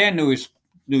 And Dan knew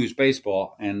his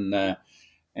baseball, and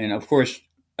of course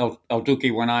El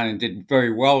Duque went on and did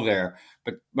very well there.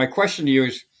 But my question to you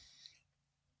is,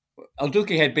 El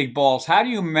Duque had big balls. How do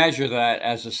you measure that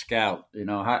as a scout?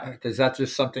 Is that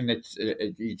just something that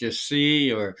you just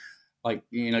see, or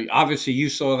obviously you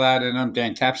saw that in him,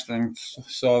 Dan Capstan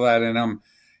saw that in him,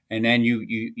 and then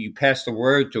you pass the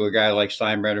word to a guy like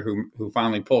Steinbrenner who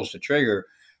finally pulls the trigger.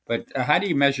 But how do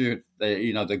you measure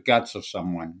the guts of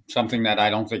someone? Something that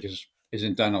I don't think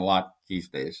isn't done a lot these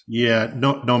days. Yeah,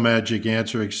 no magic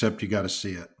answer, except you got to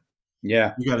see it.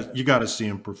 Yeah, you got to see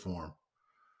him perform.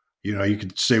 You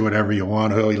could say whatever you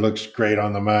want. Oh, he looks great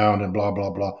on the mound and blah,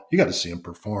 blah, blah. You got to see him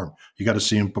perform. You got to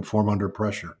see him perform under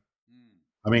pressure.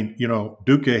 I mean,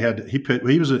 Duque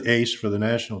he was an ace for the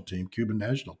national team, Cuban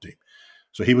national team.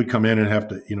 So he would come in and have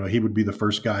to, he would be the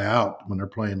first guy out when they're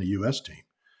playing the U.S. team.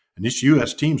 And these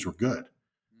U.S. teams were good.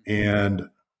 And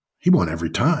he won every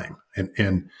time.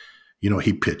 And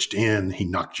he pitched in, he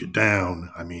knocked you down.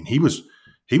 I mean, he was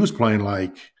playing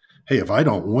like, hey, if I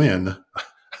don't win,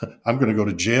 I'm going to go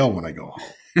to jail when I go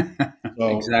home.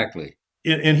 So, exactly.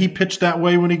 And he pitched that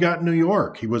way when he got in New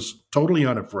York. He was totally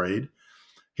unafraid.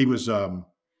 He was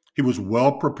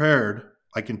well prepared.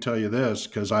 I can tell you this,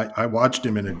 because I watched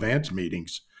him in advance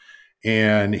meetings,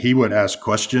 and he would ask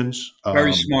questions.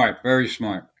 Very smart.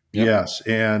 Yep. Yes,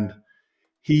 and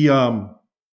he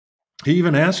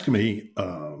even asked me.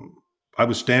 I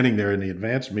was standing there in the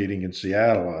advance meeting in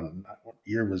Seattle. On what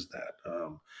year was that?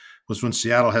 Was when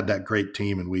Seattle had that great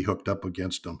team, and we hooked up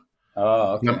against them.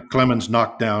 Oh, okay. Clemens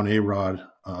knocked down A-Rod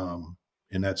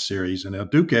in that series, and El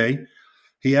Duque,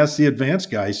 he asked the advance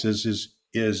guy, he says,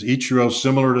 is Ichiro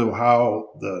similar to how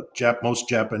the most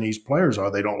Japanese players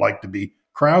are? They don't like to be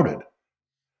crowded.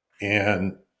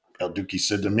 And El Duque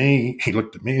said to me, he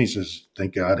looked at me and he says,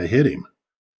 think I ought to hit him.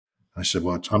 I said,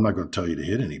 well, I'm not going to tell you to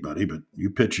hit anybody, but you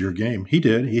pitch your game. He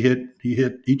did. He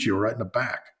hit Ichiro right in the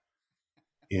back.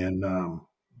 And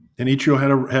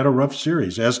Ichiro had a rough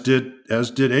series, as did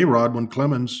A-Rod when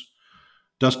Clemens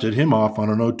dusted him off on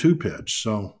an 0-2 pitch.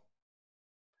 So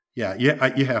yeah,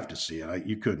 you have to see it.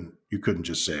 You couldn't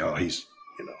just say, oh, he's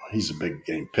a big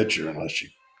game pitcher unless you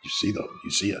see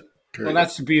it. Period. Well,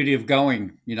 that's the beauty of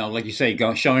going. Like you say,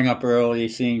 showing up early,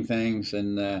 seeing things,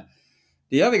 and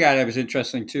the other guy that was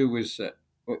interesting too was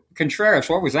Contreras.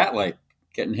 What was that like,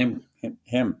 getting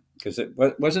him? Because it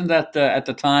wasn't that at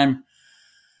the time.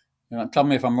 Tell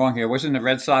me if I'm wrong here. Wasn't the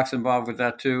Red Sox involved with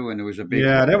that too? And it was a big.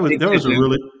 Yeah, that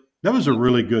was a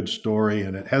really good story,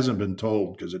 and it hasn't been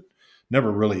told because it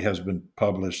never really has been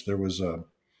published. There was a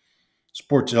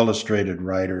Sports Illustrated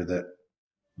writer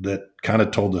that kind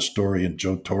of told the story in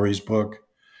Joe Torre's book,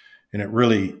 and it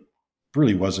really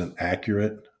wasn't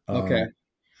accurate. Okay.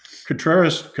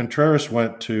 Contreras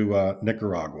went to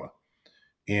Nicaragua,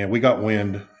 and we got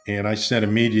wind, and I sent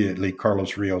immediately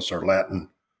Carlos Rios, our Latin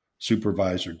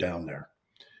supervisor, down there.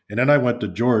 And then I went to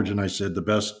George and I said, the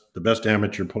best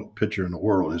amateur pitcher in the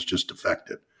world has just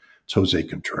defected. It's Jose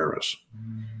Contreras.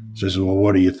 He says, well,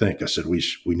 what do you think? I said, we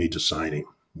need to sign him.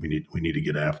 We need to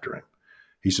get after him.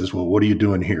 He says, well, what are you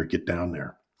doing here? Get down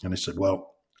there. And I said,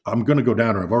 well, I'm going to go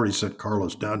down there. I've already sent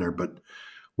Carlos down there, but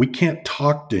we can't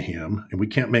talk to him and we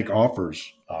can't make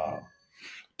offers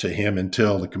to him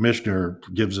until the commissioner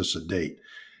gives us a date.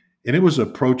 And it was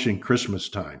approaching Christmas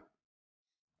time.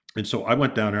 And so I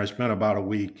went down there. I spent about a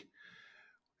week.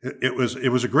 It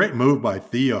was a great move by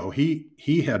Theo.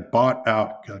 He had bought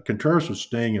out. Contreras was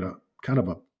staying at a kind of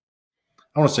a, I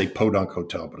don't want to say podunk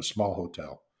hotel, but a small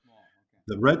hotel.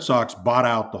 The Red Sox bought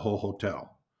out the whole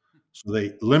hotel, so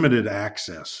they limited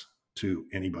access to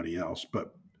anybody else.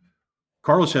 But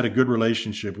Carlos had a good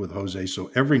relationship with Jose, so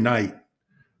every night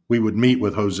we would meet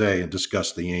with Jose and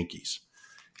discuss the Yankees.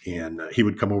 And he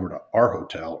would come over to our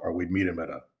hotel, or we'd meet him at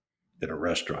a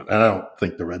restaurant. And I don't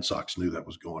think the Red Sox knew that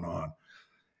was going on.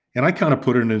 And I kind of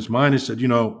put it in his mind. I said,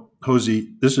 Jose,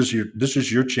 this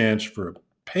is your chance for a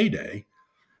payday.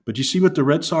 But you see what the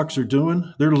Red Sox are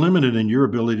doing? They're limited in your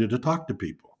ability to talk to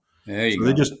people. There you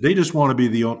go. They just want to be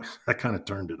the only. I kind of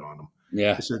turned it on them.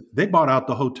 Yeah. I said, they bought out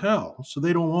the hotel, so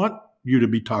they don't want you to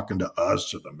be talking to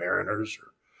us or the Mariners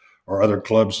or other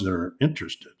clubs that are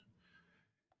interested.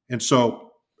 And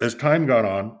so as time got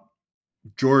on,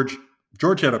 George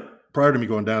had prior to me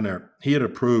going down there, he had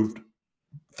approved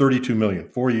 $32 million,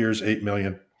 4 years, $8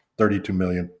 million, $32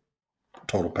 million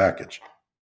total package.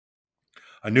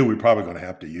 I knew we were probably going to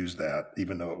have to use that,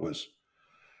 even though it was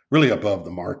really above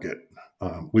the market.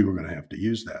 We were going to have to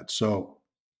use that. So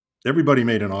everybody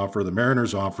made an offer. The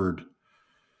Mariners offered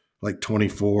like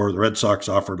 24. The Red Sox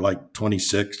offered like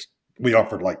 26. We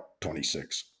offered like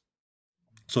 26.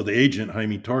 So the agent,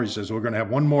 Jaime Torres, says, we're going to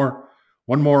have one more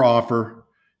offer,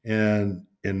 and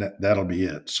that'll be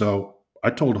it. So I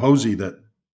told Jose that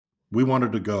we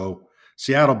wanted to go.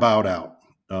 Seattle bowed out.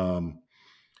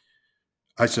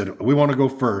 I said, we want to go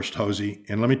first, Jose,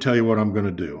 and let me tell you what I'm going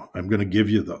to do. I'm going to give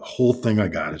you the whole thing I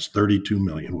got. It's $32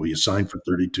 million. Will you sign for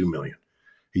 $32 million?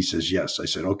 He says, yes. I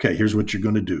said, okay, here's what you're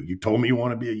going to do. You told me you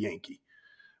want to be a Yankee.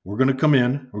 We're going to come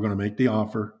in. We're going to make the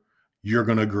offer. You're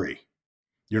going to agree.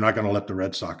 You're not going to let the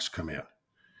Red Sox come in.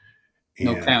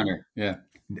 No counter. Yeah.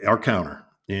 Our counter.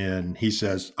 And he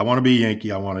says, I want to be a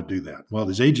Yankee. I want to do that. Well,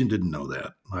 his agent didn't know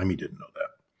that. Jaime didn't know that.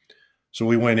 So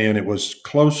we went in. It was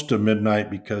close to midnight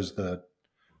because I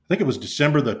think it was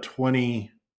December the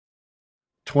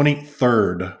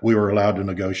 23rd, we were allowed to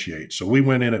negotiate. So we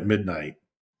went in at midnight.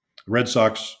 Red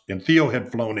Sox, and Theo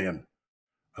had flown in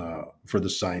for the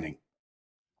signing.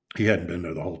 He hadn't been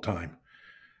there the whole time.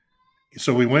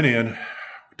 So we went in,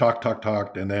 talked,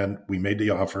 and then we made the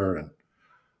offer, and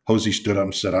Jose stood up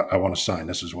and said, I want to sign.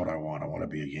 This is what I want. I want to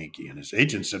be a Yankee. And his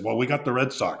agent said, well, we got the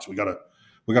Red Sox. We got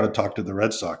to talk to the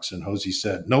Red Sox. And Jose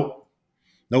said, nope,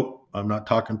 I'm not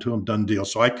talking to him. Done deal.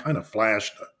 So I kind of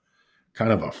flashed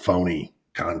kind of a phony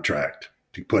contract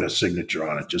to put a signature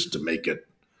on it just to make it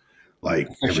like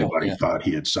everybody thought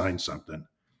he had signed something.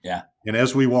 Yeah. And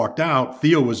as we walked out,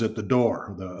 Theo was at the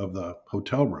door of the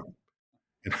hotel room.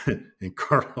 And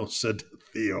Carlos said to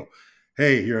Theo,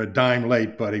 hey, you're a dime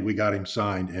late, buddy. We got him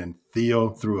signed. And Theo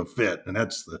threw a fit. And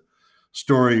that's the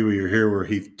story where you're here where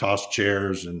he tossed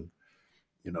chairs and,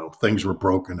 things were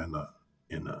broken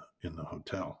in the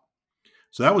hotel.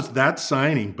 So that was that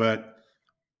signing. But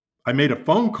I made a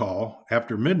phone call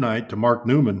after midnight to Mark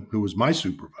Newman, who was my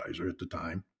supervisor at the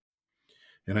time.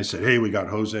 And I said, hey, we got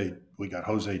Jose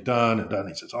done and done.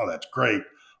 He says, oh, that's great.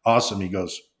 Awesome. He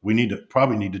goes, we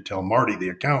probably need to tell Marty, the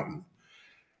accountant.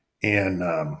 And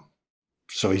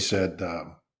so he said,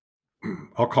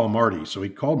 I'll call Marty. So he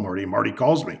called Marty. Marty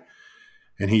calls me.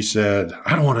 And he said,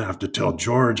 I don't want to have to tell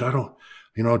George.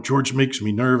 George makes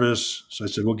me nervous. So I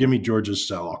said, well, give me George's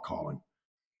cell. I'll call him.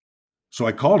 So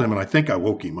I called him, and I think I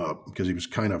woke him up because he was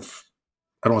kind of,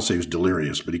 I don't want to say he was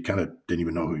delirious, but he kind of didn't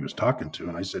even know who he was talking to.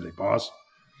 And I said, hey, boss,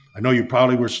 I know you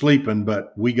probably were sleeping,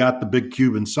 but we got the big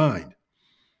Cuban signed.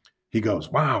 He goes,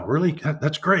 wow, really?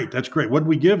 That's great. That's great. What did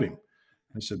we give him?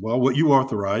 I said, well, what you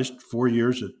authorized, 4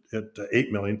 years at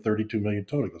 $8 million, $32 million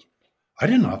total. He goes, I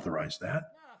didn't authorize that.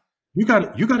 You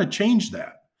got to change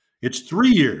that. It's 3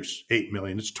 years, $8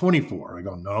 million. It's 24. I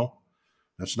go, no,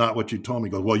 that's not what you told me.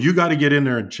 He goes, well, you got to get in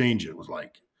there and change it. It was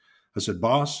like, I said,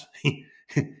 boss,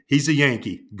 he's a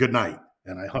Yankee. Good night.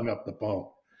 And I hung up the phone.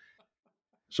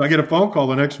 So I get a phone call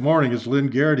the next morning. It's Lynn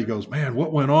Garrett. He goes, man,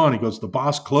 what went on? He goes, the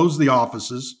boss closed the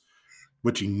offices,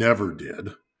 which he never did.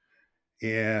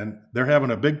 And they're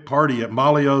having a big party at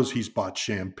Malio's. He's bought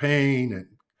champagne and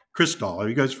Cristal. Are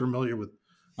you guys familiar with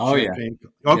champagne?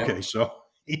 Yeah. Okay, yeah. So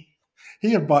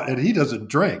he had bought, and he doesn't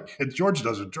drink, and George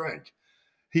doesn't drink.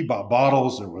 He bought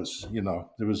bottles. There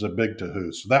was a big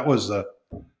to-hoo. So that was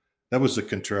the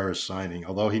Contreras signing.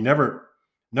 Although he never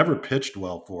pitched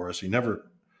well for us. He never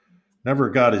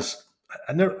got his.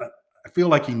 I feel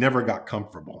like he never got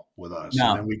comfortable with us.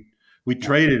 No. And then we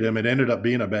traded him. It ended up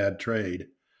being a bad trade.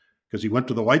 because he went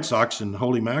to the White Sox, and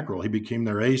holy mackerel, he became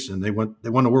their ace, and they won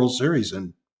the World Series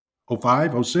in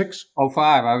 05, 06.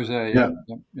 05, I was there. Yeah.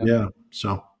 Yeah. Yeah.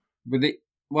 So, But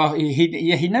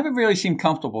he never really seemed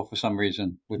comfortable for some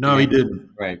reason. No, he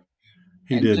didn't. Right.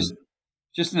 He And didn't.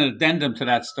 just an addendum to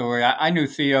that story. I knew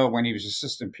Theo when he was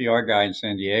assistant PR guy in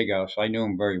San Diego, so I knew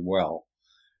him very well.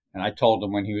 And I told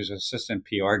him when he was assistant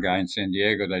PR guy in San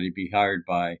Diego that he'd be a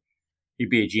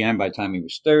GM by the time he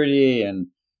was 30. And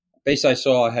basically I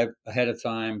saw ahead of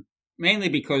time, mainly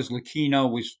because Lucchino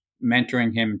was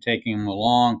mentoring him, taking him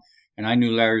along. And I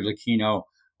knew Larry Lucchino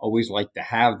always liked to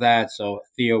have that. So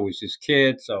Theo was his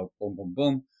kid. So boom, boom,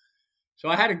 boom. So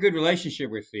I had a good relationship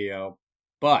with Theo,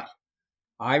 but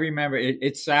I remember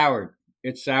it soured.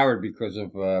 It soured because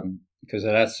of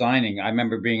that signing. I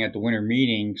remember being at the winter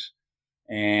meetings,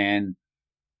 and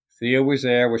Theo was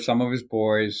there with some of his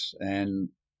boys, and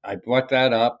I brought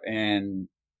that up, and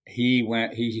he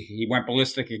went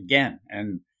ballistic again.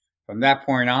 And from that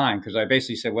point on, because I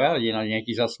basically said, well, the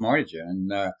Yankees outsmarted you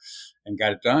and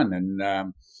got it done.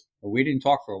 And we didn't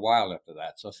talk for a while after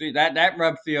that. So see, that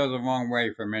rubbed Theo the wrong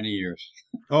way for many years.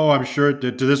 Oh, I'm sure it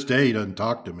did. To this day, he doesn't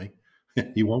talk to me.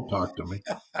 He won't talk to me.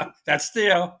 That's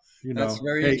Theo. That's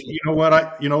very hey, interesting.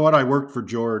 You know what? I worked for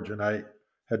George, and I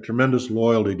had tremendous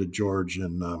loyalty to George,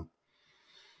 and I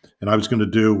was going to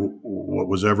do what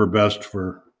was ever best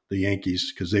for the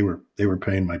Yankees because they were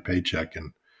paying my paycheck,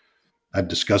 and I've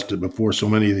discussed it before. So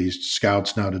many of these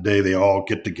scouts now today, they all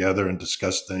get together and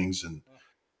discuss things,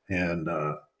 and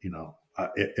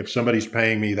if somebody's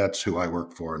paying me, that's who I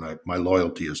work for, and my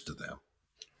loyalty is to them.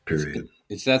 Period.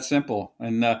 It's that simple.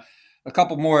 And a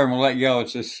couple more, and we'll let you go.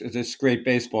 It's just great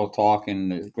baseball talk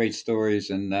and great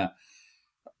stories. And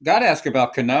got to ask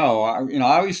about Cano. I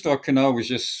always thought Cano was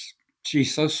just,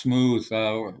 so smooth.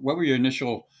 What were your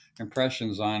initial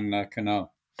impressions on Cano?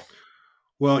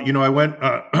 Well, I went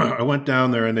I went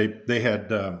down there, and they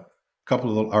had a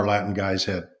couple of our Latin guys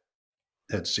had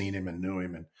seen him and knew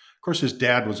him, and of course his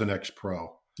dad was an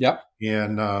ex-pro. Yep.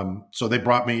 And so they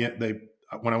brought me.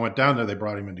 When I went down there, they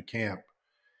brought him into camp,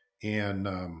 and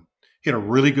he had a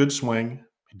really good swing.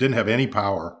 He didn't have any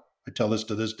power. I tell this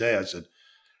to this day. I said,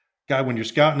 "Guy, when you're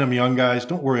scouting them young guys,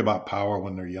 don't worry about power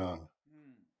when they're young."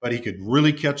 But he could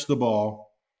really catch the ball.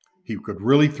 He could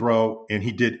really throw, and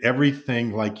he did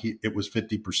everything like it was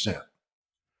 50%.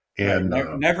 And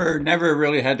never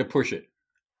really had to push it.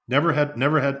 Never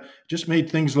had. Just made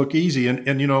things look easy. And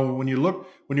when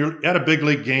you're at a big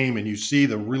league game and you see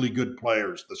the really good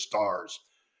players, the stars,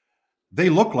 they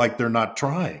look like they're not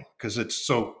trying because it's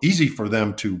so easy for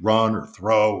them to run or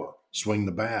throw or swing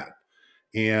the bat.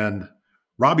 And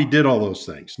Robbie did all those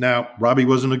things. Now, Robbie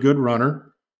wasn't a good runner.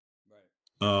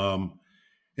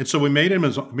 And so we made him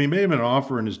an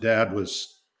offer, and his dad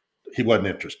he wasn't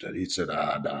interested. He said,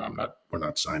 no, we're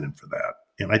not signing for that.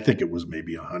 And I think it was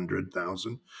maybe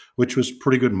 $100,000, which was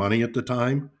pretty good money at the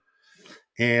time.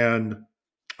 And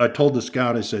I told the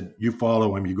scout, I said, you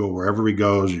follow him, you go wherever he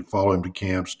goes, you follow him to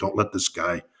camps. Don't let this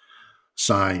guy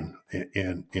sign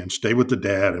and stay with the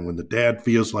dad. And when the dad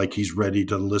feels like he's ready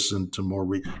to listen to more,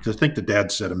 because I think the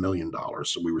dad said $1 million.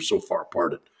 So we were so far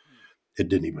apart, it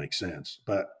didn't even make sense.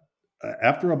 But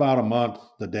after about a month,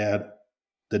 the dad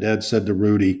said to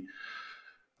Rudy,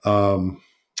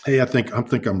 hey, I think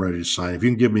I'm ready to sign. If you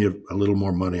can give me a little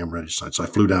more money, I'm ready to sign. So I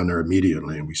flew down there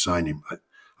immediately, and we signed him. I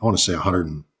want to say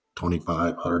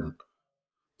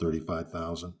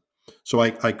 $135,000. So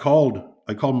I called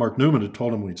Mark Newman and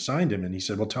told him we'd signed him, and he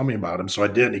said, well, tell me about him. So I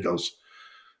did, and he goes,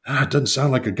 it doesn't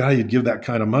sound like a guy you'd give that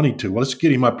kind of money to. Well, let's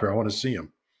get him up here. I want to see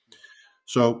him.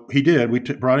 So he did. We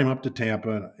brought him up to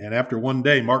Tampa, and after one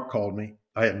day, Mark called me.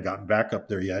 I hadn't gotten back up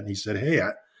there yet, and he said, hey,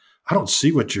 I don't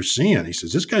see what you're seeing. He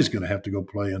says, this guy's going to have to go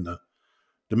play in the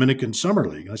Dominican Summer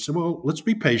League. And I said, well, let's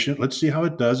be patient. Let's see how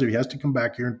it does. If he has to come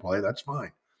back here and play, that's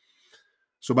fine.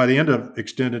 So by the end of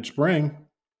extended spring,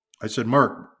 I said,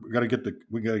 Mark, we got to get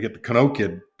the Cano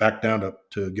kid back down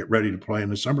to get ready to play in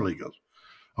the Summer League. He goes,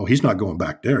 oh, he's not going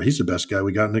back there. He's the best guy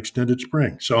we got in extended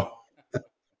spring. So,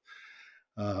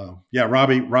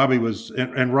 Robbie was,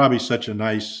 and Robbie's such a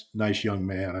nice young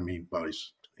man. I mean, well,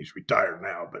 he's retired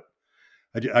now, but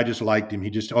I just liked him. He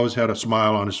just always had a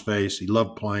smile on his face. He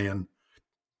loved playing.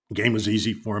 The game was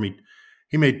easy for him.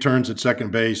 He made turns at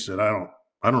second base that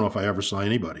I don't know if I ever saw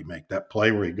anybody make that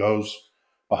play where he goes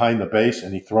behind the base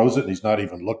and he throws it and he's not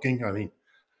even looking. I mean,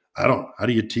 how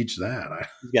do you teach that?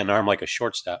 He's got an arm like a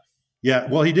shortstop.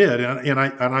 Yeah, well, he did. And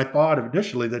I thought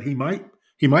initially that he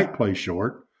might play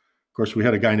short. Of course, we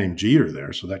had a guy named Jeter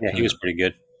there. So he was pretty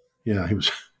good. Yeah, he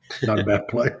was not a bad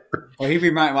player. Well,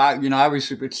 I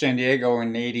was at San Diego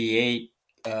in '88,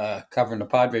 covering the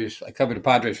Padres. I covered the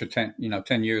Padres for 10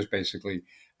 years basically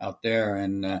out there,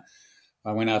 and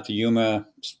I went out to Yuma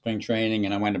spring training,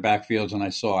 and I went to backfields, and I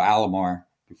saw Alomar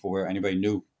before anybody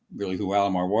knew really who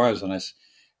Alomar was. And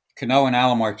Cano and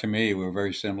Alomar to me were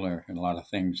very similar in a lot of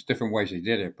things, different ways they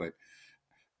did it, but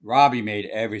Robbie made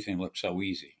everything look so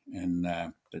easy. And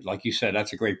like you said,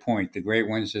 that's a great point. The great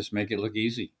ones just make it look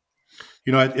easy.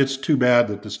 It's too bad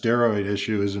that the steroid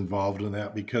issue is involved in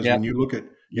that, because when you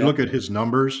look at his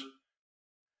numbers,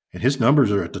 and his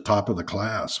numbers are at the top of the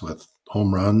class with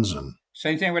home runs, and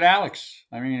same thing with Alex.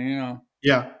 I mean,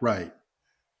 Yeah, right.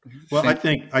 Well, I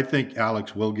think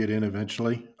Alex will get in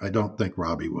eventually. I don't think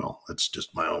Robbie will. That's just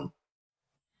my own.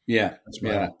 Yeah, that's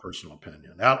my own personal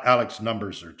opinion. Alex's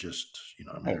numbers are just,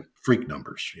 freak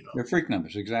numbers. They're freak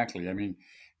numbers, exactly. I mean,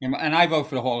 and I vote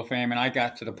for the Hall of Fame, and I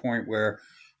got to the point where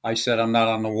I said I'm not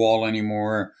on the wall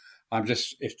anymore. I'm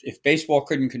just if baseball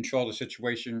couldn't control the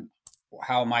situation,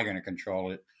 how am I going to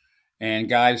control it? And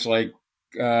guys like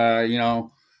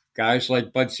guys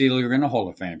like Bud Selig are in the Hall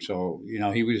of Fame, so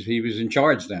he was in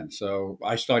charge then. So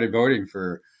I started voting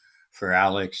for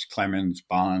Alex, Clemens,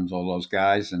 Bonds, all those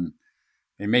guys, and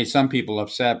it made some people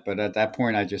upset. But at that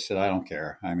point, I just said I don't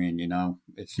care. I mean,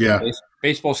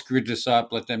 baseball screwed this up.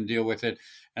 Let them deal with it.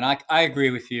 And I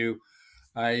agree with you.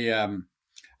 I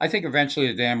think eventually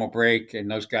the dam will break and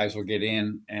those guys will get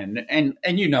in. And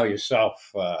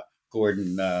yourself,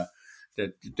 Gordon, that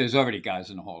there's already guys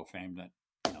in the Hall of Fame that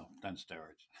done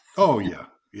steroids. Oh yeah.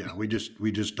 We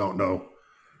just don't know.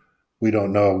 We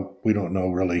don't know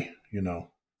really,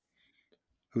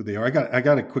 who they are. I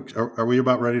got a quick. Are we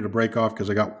about ready to break off? Because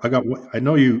I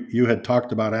know you had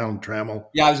talked about Alan Trammel.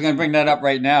 Yeah, I was going to bring that up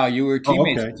right now. You were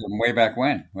teammates with him way back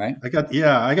when, right? I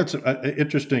got some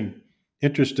interesting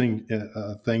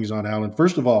things on Alan.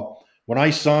 First of all, when I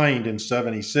signed in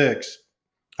 '76,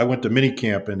 I went to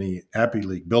minicamp in the Appy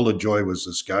League. Bill LaJoy was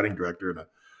the scouting director, and a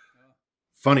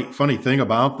funny thing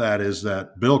about that is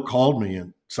that Bill called me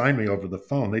and signed me over the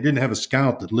phone. They didn't have a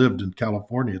scout that lived in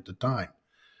California at the time.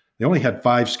 They only had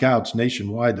 5 scouts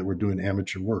nationwide that were doing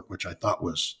amateur work, which I thought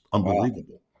was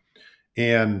unbelievable. Wow.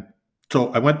 And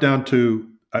so I went down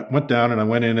and I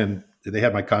went in, and they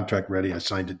had my contract ready. I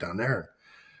signed it down there.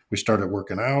 We started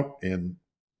working out, and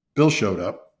Bill showed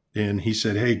up, and he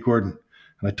said, "Hey, Gordon,"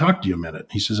 and I talked to you a minute.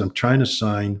 He says, "I'm trying to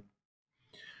sign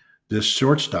this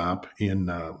shortstop in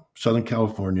Southern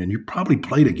California, and you probably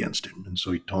played against him." And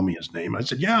so he told me his name. I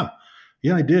said, yeah,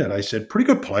 I did. I said, pretty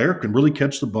good player, can really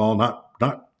catch the ball, not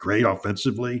great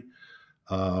offensively,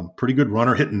 pretty good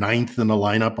runner, hit 9th in the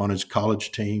lineup on his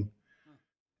college team.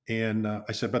 And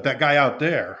I said, but that guy out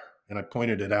there, and I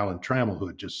pointed at Alan Trammel, who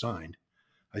had just signed.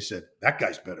 I said, that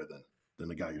guy's better than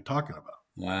the guy you're talking about.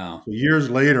 Wow. So years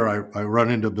later, I run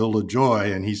into Bill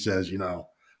LaJoy, and he says,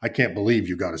 I can't believe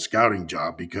you got a scouting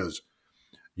job because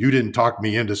you didn't talk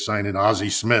me into signing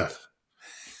Ozzie Smith.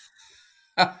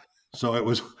 So it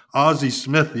was Ozzie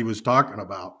Smith he was talking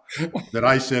about that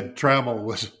I said Trammel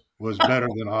was better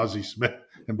than Ozzie Smith.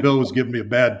 And Bill was giving me a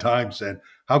bad time saying,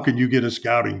 how can you get a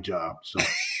scouting job? So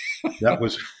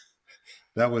that's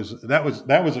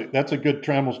a good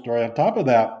Trammel story. On top of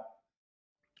that,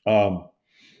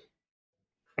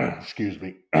 excuse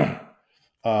me,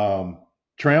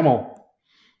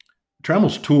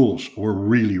 Trammel's tools were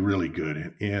really, really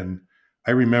good. And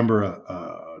I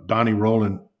remember Donnie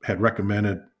Rowland had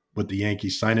recommended with the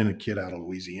Yankees signing a kid out of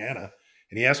Louisiana.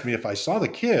 And he asked me if I saw the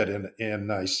kid. And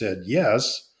I said,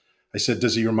 yes. I said,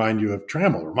 does he remind you of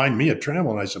Trammel? Remind me of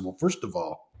Trammel. And I said, well, first of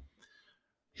all,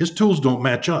 his tools don't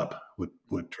match up with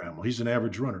Trammel. He's an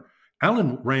average runner.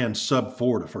 Alan ran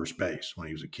sub-4 to first base when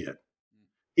he was a kid.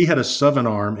 He had a 7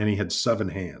 arm and he had 7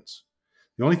 hands.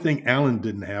 The only thing Alan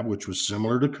didn't have, which was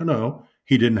similar to Cano,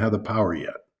 he didn't have the power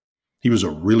yet. He was a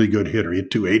really good hitter. He had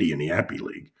 280 in the Appy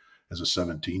League as a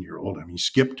 17-year-old. I mean,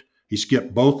 he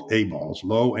skipped both A balls,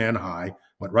 low and high,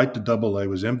 went right to Double-A,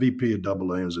 was MVP of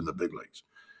Double-A, and was in the big leagues.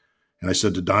 And I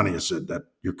said to Donnie, I said that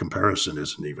your comparison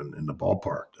isn't even in the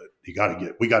ballpark. We got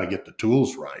to get the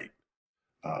tools right.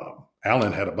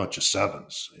 Alan had a bunch of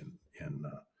 7s, and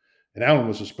Alan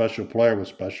was a special player with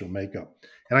special makeup.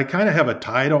 And I kind of have a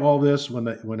tie to all this.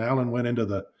 When Alan went into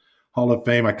the Hall of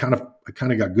Fame, I kind of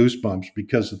got goosebumps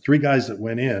because the 3 guys that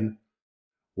went in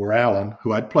were Alan,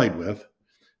 who I'd played with,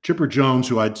 Chipper Jones,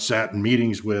 who I'd sat in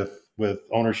meetings with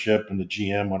ownership and the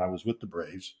GM when I was with the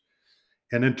Braves,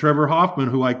 and then Trevor Hoffman,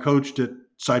 who I coached at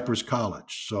Cypress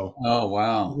College. So, oh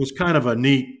wow, it was kind of a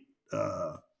neat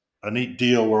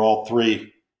deal where all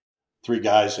three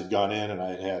guys had gone in, and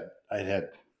I'd had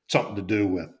something to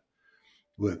do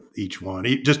with each one,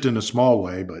 just in a small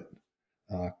way, but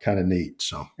kind of neat.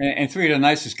 So And three of the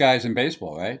nicest guys in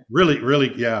baseball, right? really, really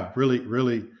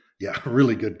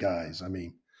good guys. I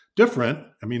mean, different.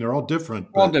 I mean, they're all different,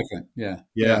 All but different. Yeah.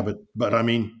 yeah, but I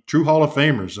mean, true Hall of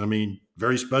Famers. I mean,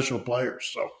 very special players.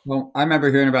 So Well, I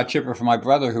remember hearing about Chipper from my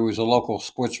brother, who was a local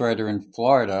sports writer in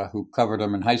Florida, who covered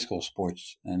him in high school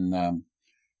sports. And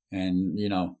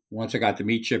once I got to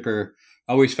meet Chipper,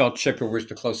 I always felt Chipper was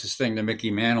the closest thing to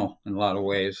Mickey Mantle in a lot of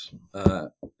ways.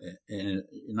 And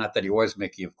not that he was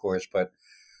Mickey, of course, but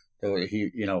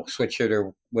he, switch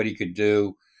hitter, what he could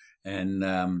do, and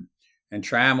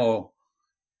Trammel,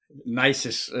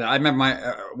 nicest. I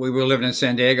remember we were living in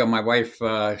San Diego. My wife,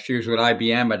 she was with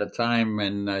IBM at the time,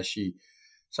 and I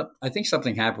think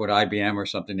something happened with IBM or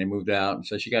something. They moved out, and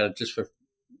so she got a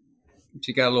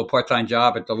little part-time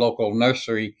job at the local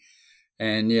nursery.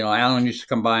 And Alan used to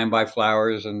come by and buy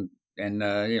flowers and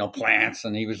plants,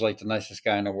 and he was like the nicest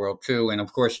guy in the world too. And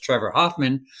of course, Trevor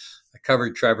Hoffman. I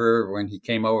covered Trevor when he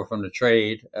came over from the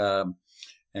trade. What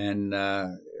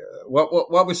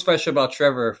was special about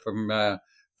Trevor from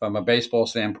a baseball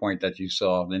standpoint that you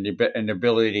saw, and the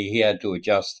ability he had to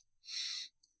adjust?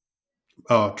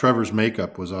 Trevor's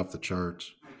makeup was off the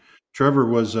charts. Trevor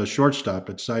was a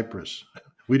shortstop at Cypress.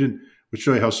 We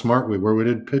show you how smart we were. We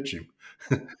didn't pitch him.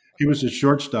 He was a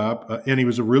shortstop, and he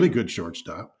was a really good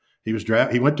shortstop. He was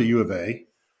He went to U of A,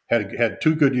 had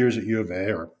 2 good years at U of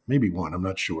A, or maybe 1, I'm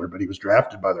not sure. But he was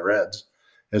drafted by the Reds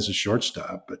as a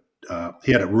shortstop. But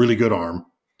he had a really good arm,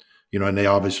 and they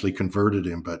obviously converted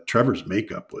him. But Trevor's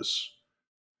makeup was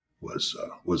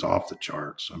off the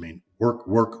charts. I mean,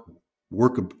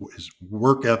 his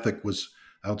work ethic was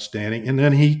outstanding, and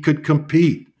then he could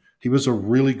compete. He was a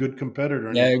really good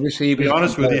competitor. Yeah, to be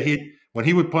honest with you, when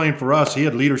he was playing for us, he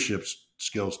had leadership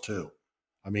skills too.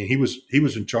 I mean, he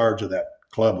was in charge of that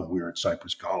club when we were at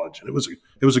Cypress College, and it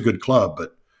was a good club.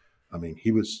 But I mean,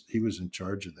 he was in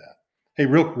charge of that. Hey,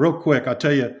 real quick, I'll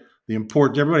tell you the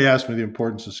importance. Everybody asked me the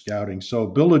importance of scouting. So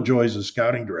Bill LaJoy is a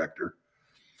scouting director.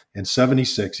 In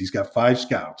 76, he's got 5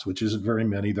 scouts, which isn't very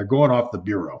many. They're going off the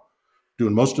bureau,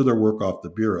 doing most of their work off the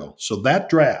bureau. So that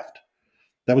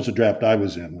was a draft I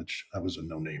was in, which I was a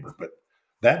no-namer. But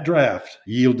that draft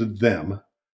yielded them,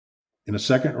 in a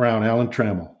second round, Alan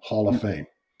Trammel, Hall of Fame.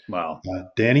 Wow.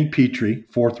 Danny Petrie,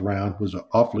 4th round, was an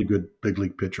awfully good big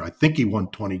league pitcher. I think he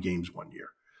won 20 games one year.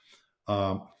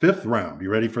 5th round, you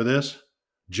ready for this?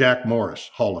 Jack Morris,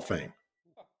 Hall of Fame.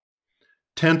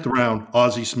 10th round,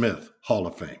 Ozzie Smith, Hall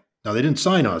of Fame. Now, they didn't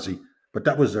sign Ozzie, but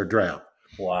that was their draft.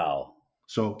 Wow.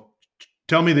 So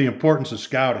tell me the importance of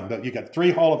scouting. That you got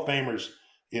 3 Hall of Famers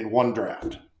in one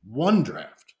draft. One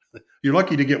draft. You're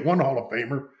lucky to get one Hall of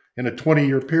Famer in a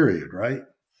 20-year period, right?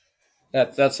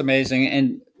 That's amazing.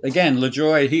 And again,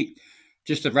 LaJoy,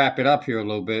 just to wrap it up here a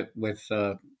little bit with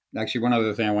actually one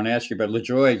other thing I want to ask you about.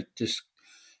 LaJoy, just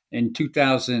in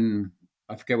 2000,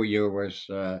 I forget what year it was,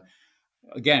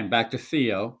 again, back to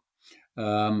Theo.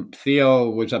 Theo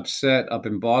was upset up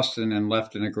in Boston and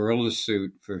left in a gorilla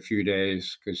suit for a few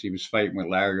days because he was fighting with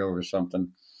Larry over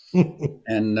something.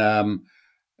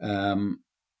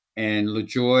 And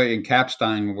LaJoy and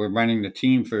Capstein were running the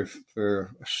team for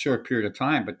a short period of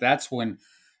time, but that's when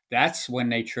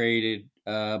they traded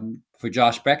for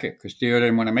Josh Beckett because Theo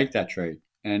didn't want to make that trade,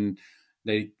 and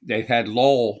they had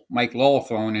Mike Lowell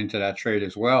thrown into that trade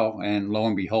as well, and lo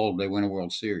and behold, they win a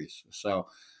World Series. So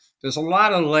there's a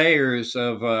lot of layers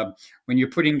of when you're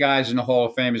putting guys in the Hall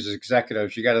of Fame as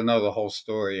executives, you got to know the whole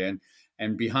story,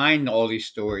 and behind all these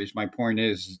stories, my point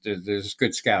is there's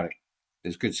good scouting.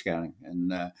 There's good scouting,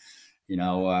 and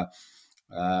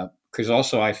because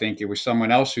also I think it was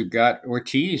someone else who got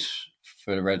Ortiz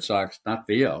for the Red Sox, not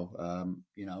Theo.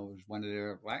 It was one of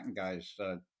their Latin guys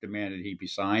demanded he be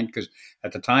signed because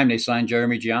at the time they signed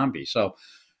Jeremy Giambi. So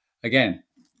again,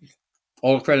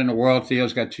 all the credit in the world.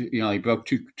 Theo's got he broke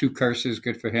two curses.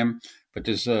 Good for him. But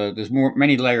there's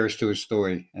many layers to his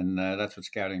story, and that's what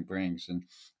scouting brings. And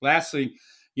lastly,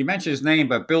 you mentioned his name,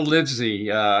 but Bill Livesey.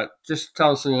 Just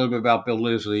tell us a little bit about Bill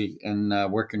Livesey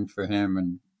and working for him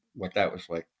and what that was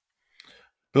like.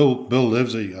 Bill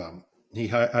Livesey.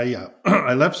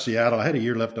 I left Seattle. I had a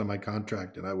year left on my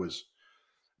contract, and I was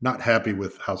not happy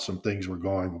with how some things were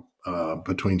going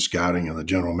between scouting and the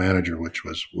general manager, which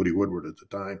was Woody Woodward at the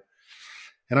time.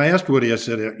 And I asked Woody. I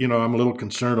said, I'm a little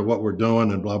concerned of what we're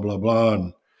doing, and blah blah blah.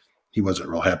 And he wasn't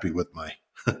real happy with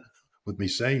with me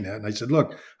saying that. And I said,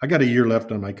 look, I got a year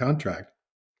left on my contract.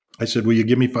 I said, will you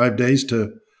give me 5 days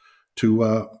to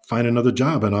find another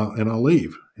job and I'll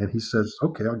leave? And he says,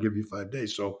 okay, I'll give you 5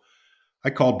 days. So I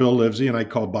called Bill Livesey and I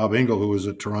called Bob Engel, who was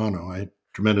at Toronto. I had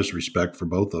tremendous respect for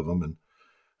both of them.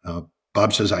 And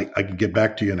Bob says, I can get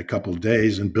back to you in a couple of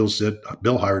days. And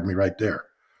Bill hired me right there.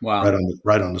 Wow.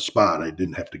 Right on the spot. I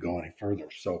didn't have to go any further.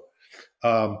 So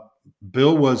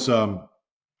Bill was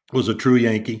a true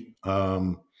Yankee.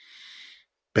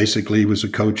 Basically, he was a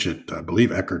coach at, I believe,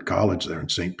 Eckerd College there in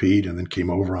St. Pete, and then came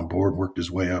over on board, worked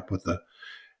his way up with the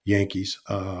Yankees.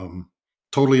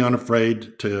 Totally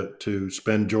unafraid to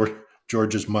spend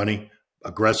George's money.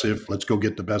 Aggressive. Let's go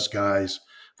get the best guys.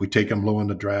 If we take them low in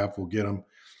the draft, we'll get them.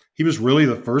 He was really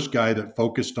the first guy that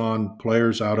focused on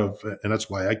players out of, and that's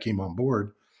why I came on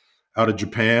board, out of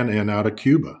Japan and out of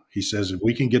Cuba. He says, if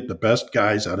we can get the best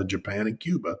guys out of Japan and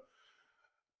Cuba,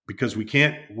 because we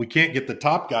can't get the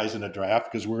top guys in the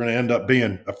draft because we're going to end up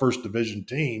being a first division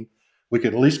team, we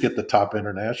could at least get the top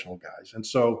international guys. And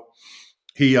so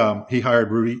he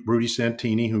hired Rudy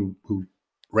Santini, who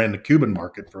ran the Cuban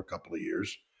market for a couple of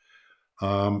years.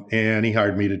 And he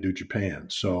hired me to do Japan.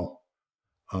 So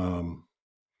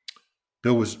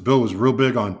Bill was real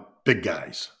big on big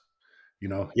guys.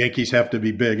 Yankees have to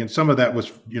be big. And some of that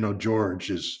was, George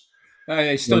is.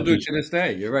 They still do to this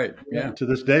day. You're right. Yeah. To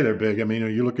this day, they're big. I mean,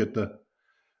 you look at the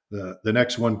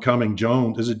next one coming,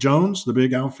 Jones. Is it Jones, the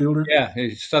big outfielder? Yeah,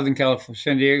 he's Southern California,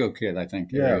 San Diego kid, I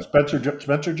think. Yeah, Spencer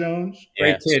Jones.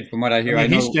 Great kid, from what I hear.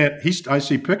 I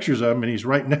see pictures of him, and he's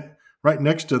right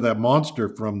next to that monster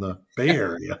from the Bay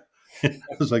Area. I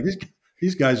was like,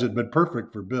 these guys had been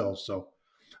perfect for Bill. So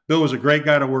Bill was a great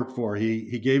guy to work for.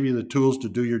 He gave you the tools to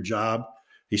do your job.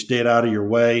 He stayed out of your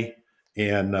way,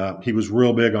 and he was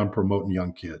real big on promoting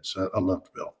young kids. I loved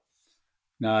Bill.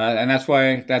 No, and that's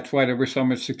why there was so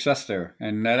much success there.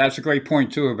 And that's a great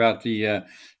point too about the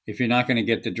if you're not going to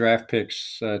get the draft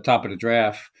picks top of the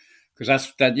draft, because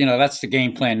that's the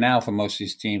game plan now for most of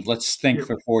these teams. Let's think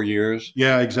for 4 years.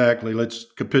 Yeah, exactly. Let's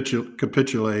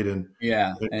capitulate and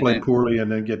play poorly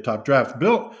and then get top drafts.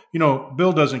 Bill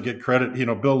doesn't get credit.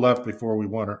 Bill left before we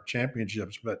won our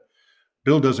championships, but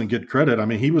Bill doesn't get credit. I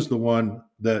mean, he was the one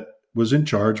that was in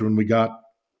charge when we got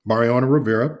Mariano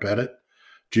Rivera, Pettit,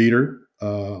 Jeter,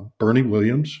 Bernie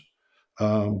Williams.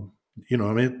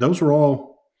 Those were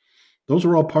all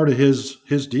part of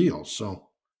his deal. So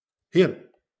he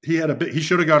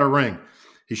should have got a ring.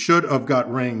 He should have got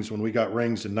rings when we got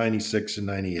rings in 96 and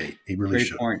 98. He really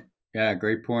should. Great point. Yeah,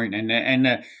 great point. And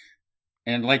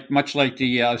much like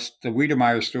the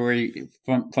Wiedemeyer story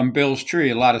from Bill's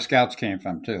tree, a lot of scouts came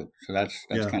from too. So that's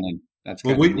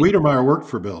Wiedemeyer worked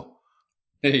for Bill.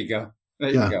 There you go.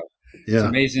 You go. Yeah. It's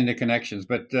amazing the connections.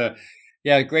 But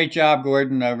great job,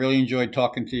 Gordon. I really enjoyed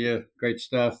talking to you. Great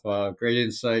stuff. Great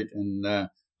insight. And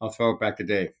I'll throw it back to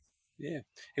Dave. Yeah.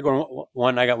 Hey,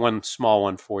 Gordon, I got one small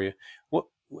one for you.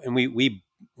 And we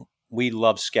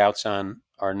love scouts on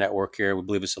our network here. We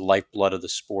believe it's the lifeblood of the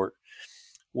sport.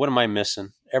 What am I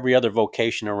missing? Every other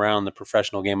vocation around the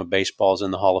professional game of baseball is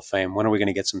in the Hall of Fame. When are we going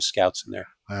to get some scouts in there?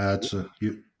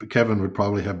 Kevin would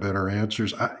probably have better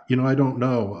answers. I don't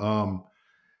know.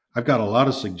 I've got a lot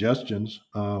of suggestions,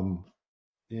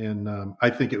 and I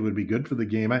think it would be good for the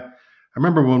game. I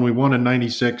remember when we won in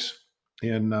 '96,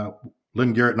 and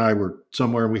Lynn Garrett and I were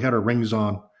somewhere, and we had our rings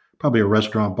on, probably a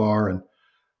restaurant bar, and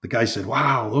the guy said,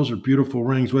 "Wow, those are beautiful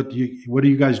rings. What do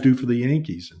you guys do for the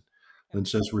Yankees?" And Lynn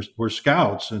says, "We're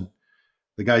scouts." And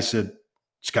the guy said,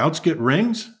 "Scouts get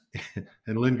rings?"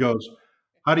 And Lynn goes,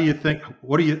 How do you think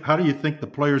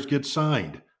the players get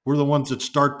signed? We're the ones that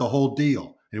start the whole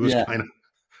deal. It was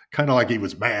kind of like he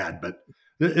was mad, but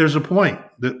there's a point.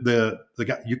 The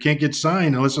guy, you can't get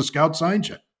signed unless a scout signs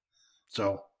you.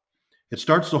 So it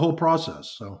starts the whole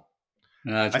process. So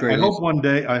that's great. I hope one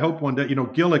day,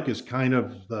 Gillick is kind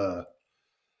of the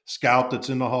scout that's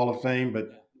in the Hall of Fame, but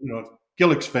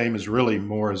Gillick's fame is really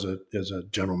more as a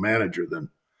general manager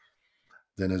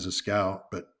than as a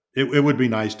scout. But it would be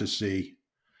nice to see.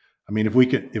 I mean, if we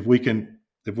can,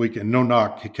 no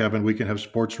knock, Kevin, we can have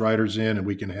sports writers in, and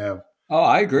we can have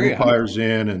I agree, umpires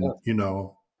in, and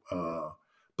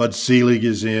Bud Selig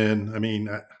is in. I mean,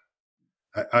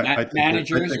 I think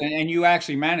managers, and you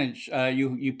actually manage.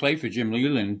 You played for Jim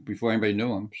Leland before anybody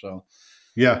knew him, so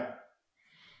yeah,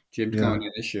 Jim's coming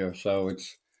in this year, so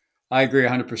I agree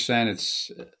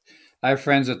 100%. I have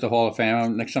friends at the Hall of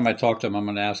Fame. Next time I talk to them, I'm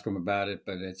going to ask them about it.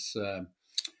 But it's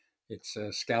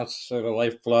scouts sort of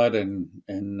lifeblood, and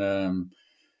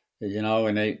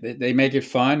they make it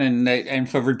fun, and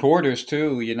for reporters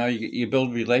too. You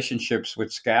build relationships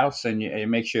with scouts, and it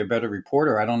makes you a better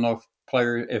reporter. I don't know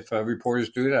if reporters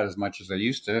do that as much as they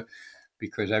used to,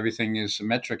 because everything is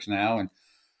metrics now. And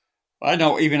I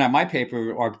know even at my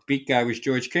paper, our beat guy was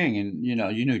George King, and you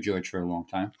knew George for a long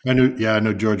time. I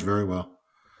knew George very well.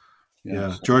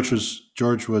 Yeah. George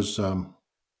was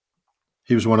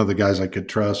he was one of the guys I could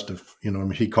trust. If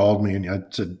he called me and I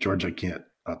said, George,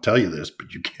 I'll tell you this,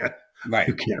 but you can't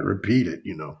repeat it.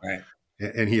 Right.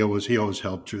 And he always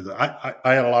held true. I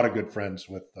had a lot of good friends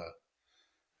with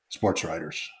sports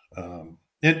writers,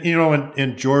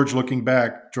 and George, looking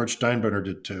back, George Steinbrenner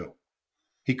did too.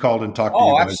 He called and talked to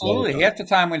you guys. Oh, absolutely. Half the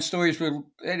time when stories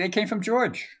they came from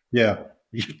George. Yeah,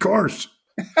 of course.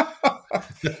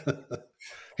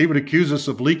 He would accuse us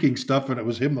of leaking stuff, and it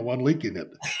was him the one leaking it.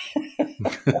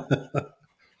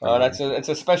 Oh, it's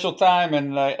a special time,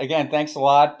 and again, thanks a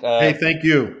lot. Hey, thank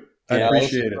you. I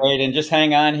appreciate it. Great, and just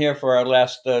hang on here for our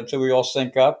last till we all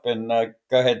sync up. And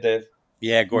go ahead, Dave.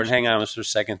 Yeah, Gordon, hang on just for a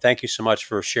second. Thank you so much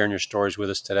for sharing your stories with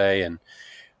us today, and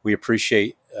we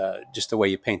appreciate just the way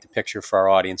you paint the picture for our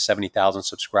audience. 70,000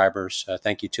 subscribers.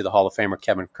 Thank you to the Hall of Famer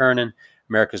Kevin Kernan,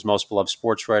 America's most beloved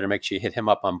sports writer. Make sure you hit him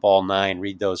up on Ball 9.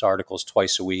 Read those articles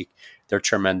twice a week. They're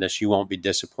tremendous. You won't be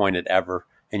disappointed ever,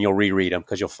 and you'll reread them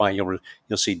because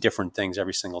you'll see different things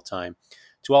every single time.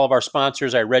 To all of our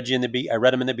sponsors, I read them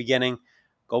in the beginning.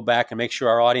 Go back and make sure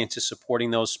our audience is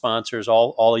supporting those sponsors.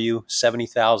 All of you,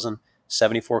 70,000,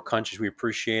 74 countries. We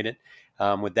appreciate it.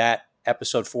 With that,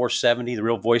 episode 470, the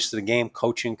real voice of the game,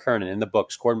 Coaching Kernan in the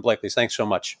books. Gordon Blakeley, thanks so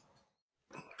much.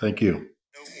 Thank you.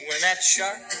 When that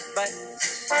shark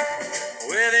bites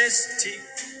with his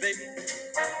teeth, baby,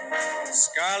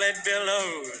 scarlet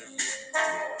billows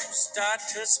start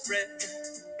to spread.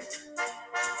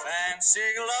 Fancy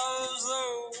gloves,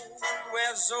 though,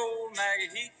 wears old Maggie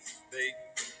Heath, baby.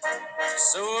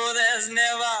 So there's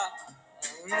never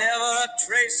a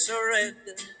trace of red.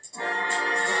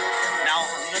 Now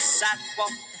on the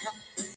sidewalk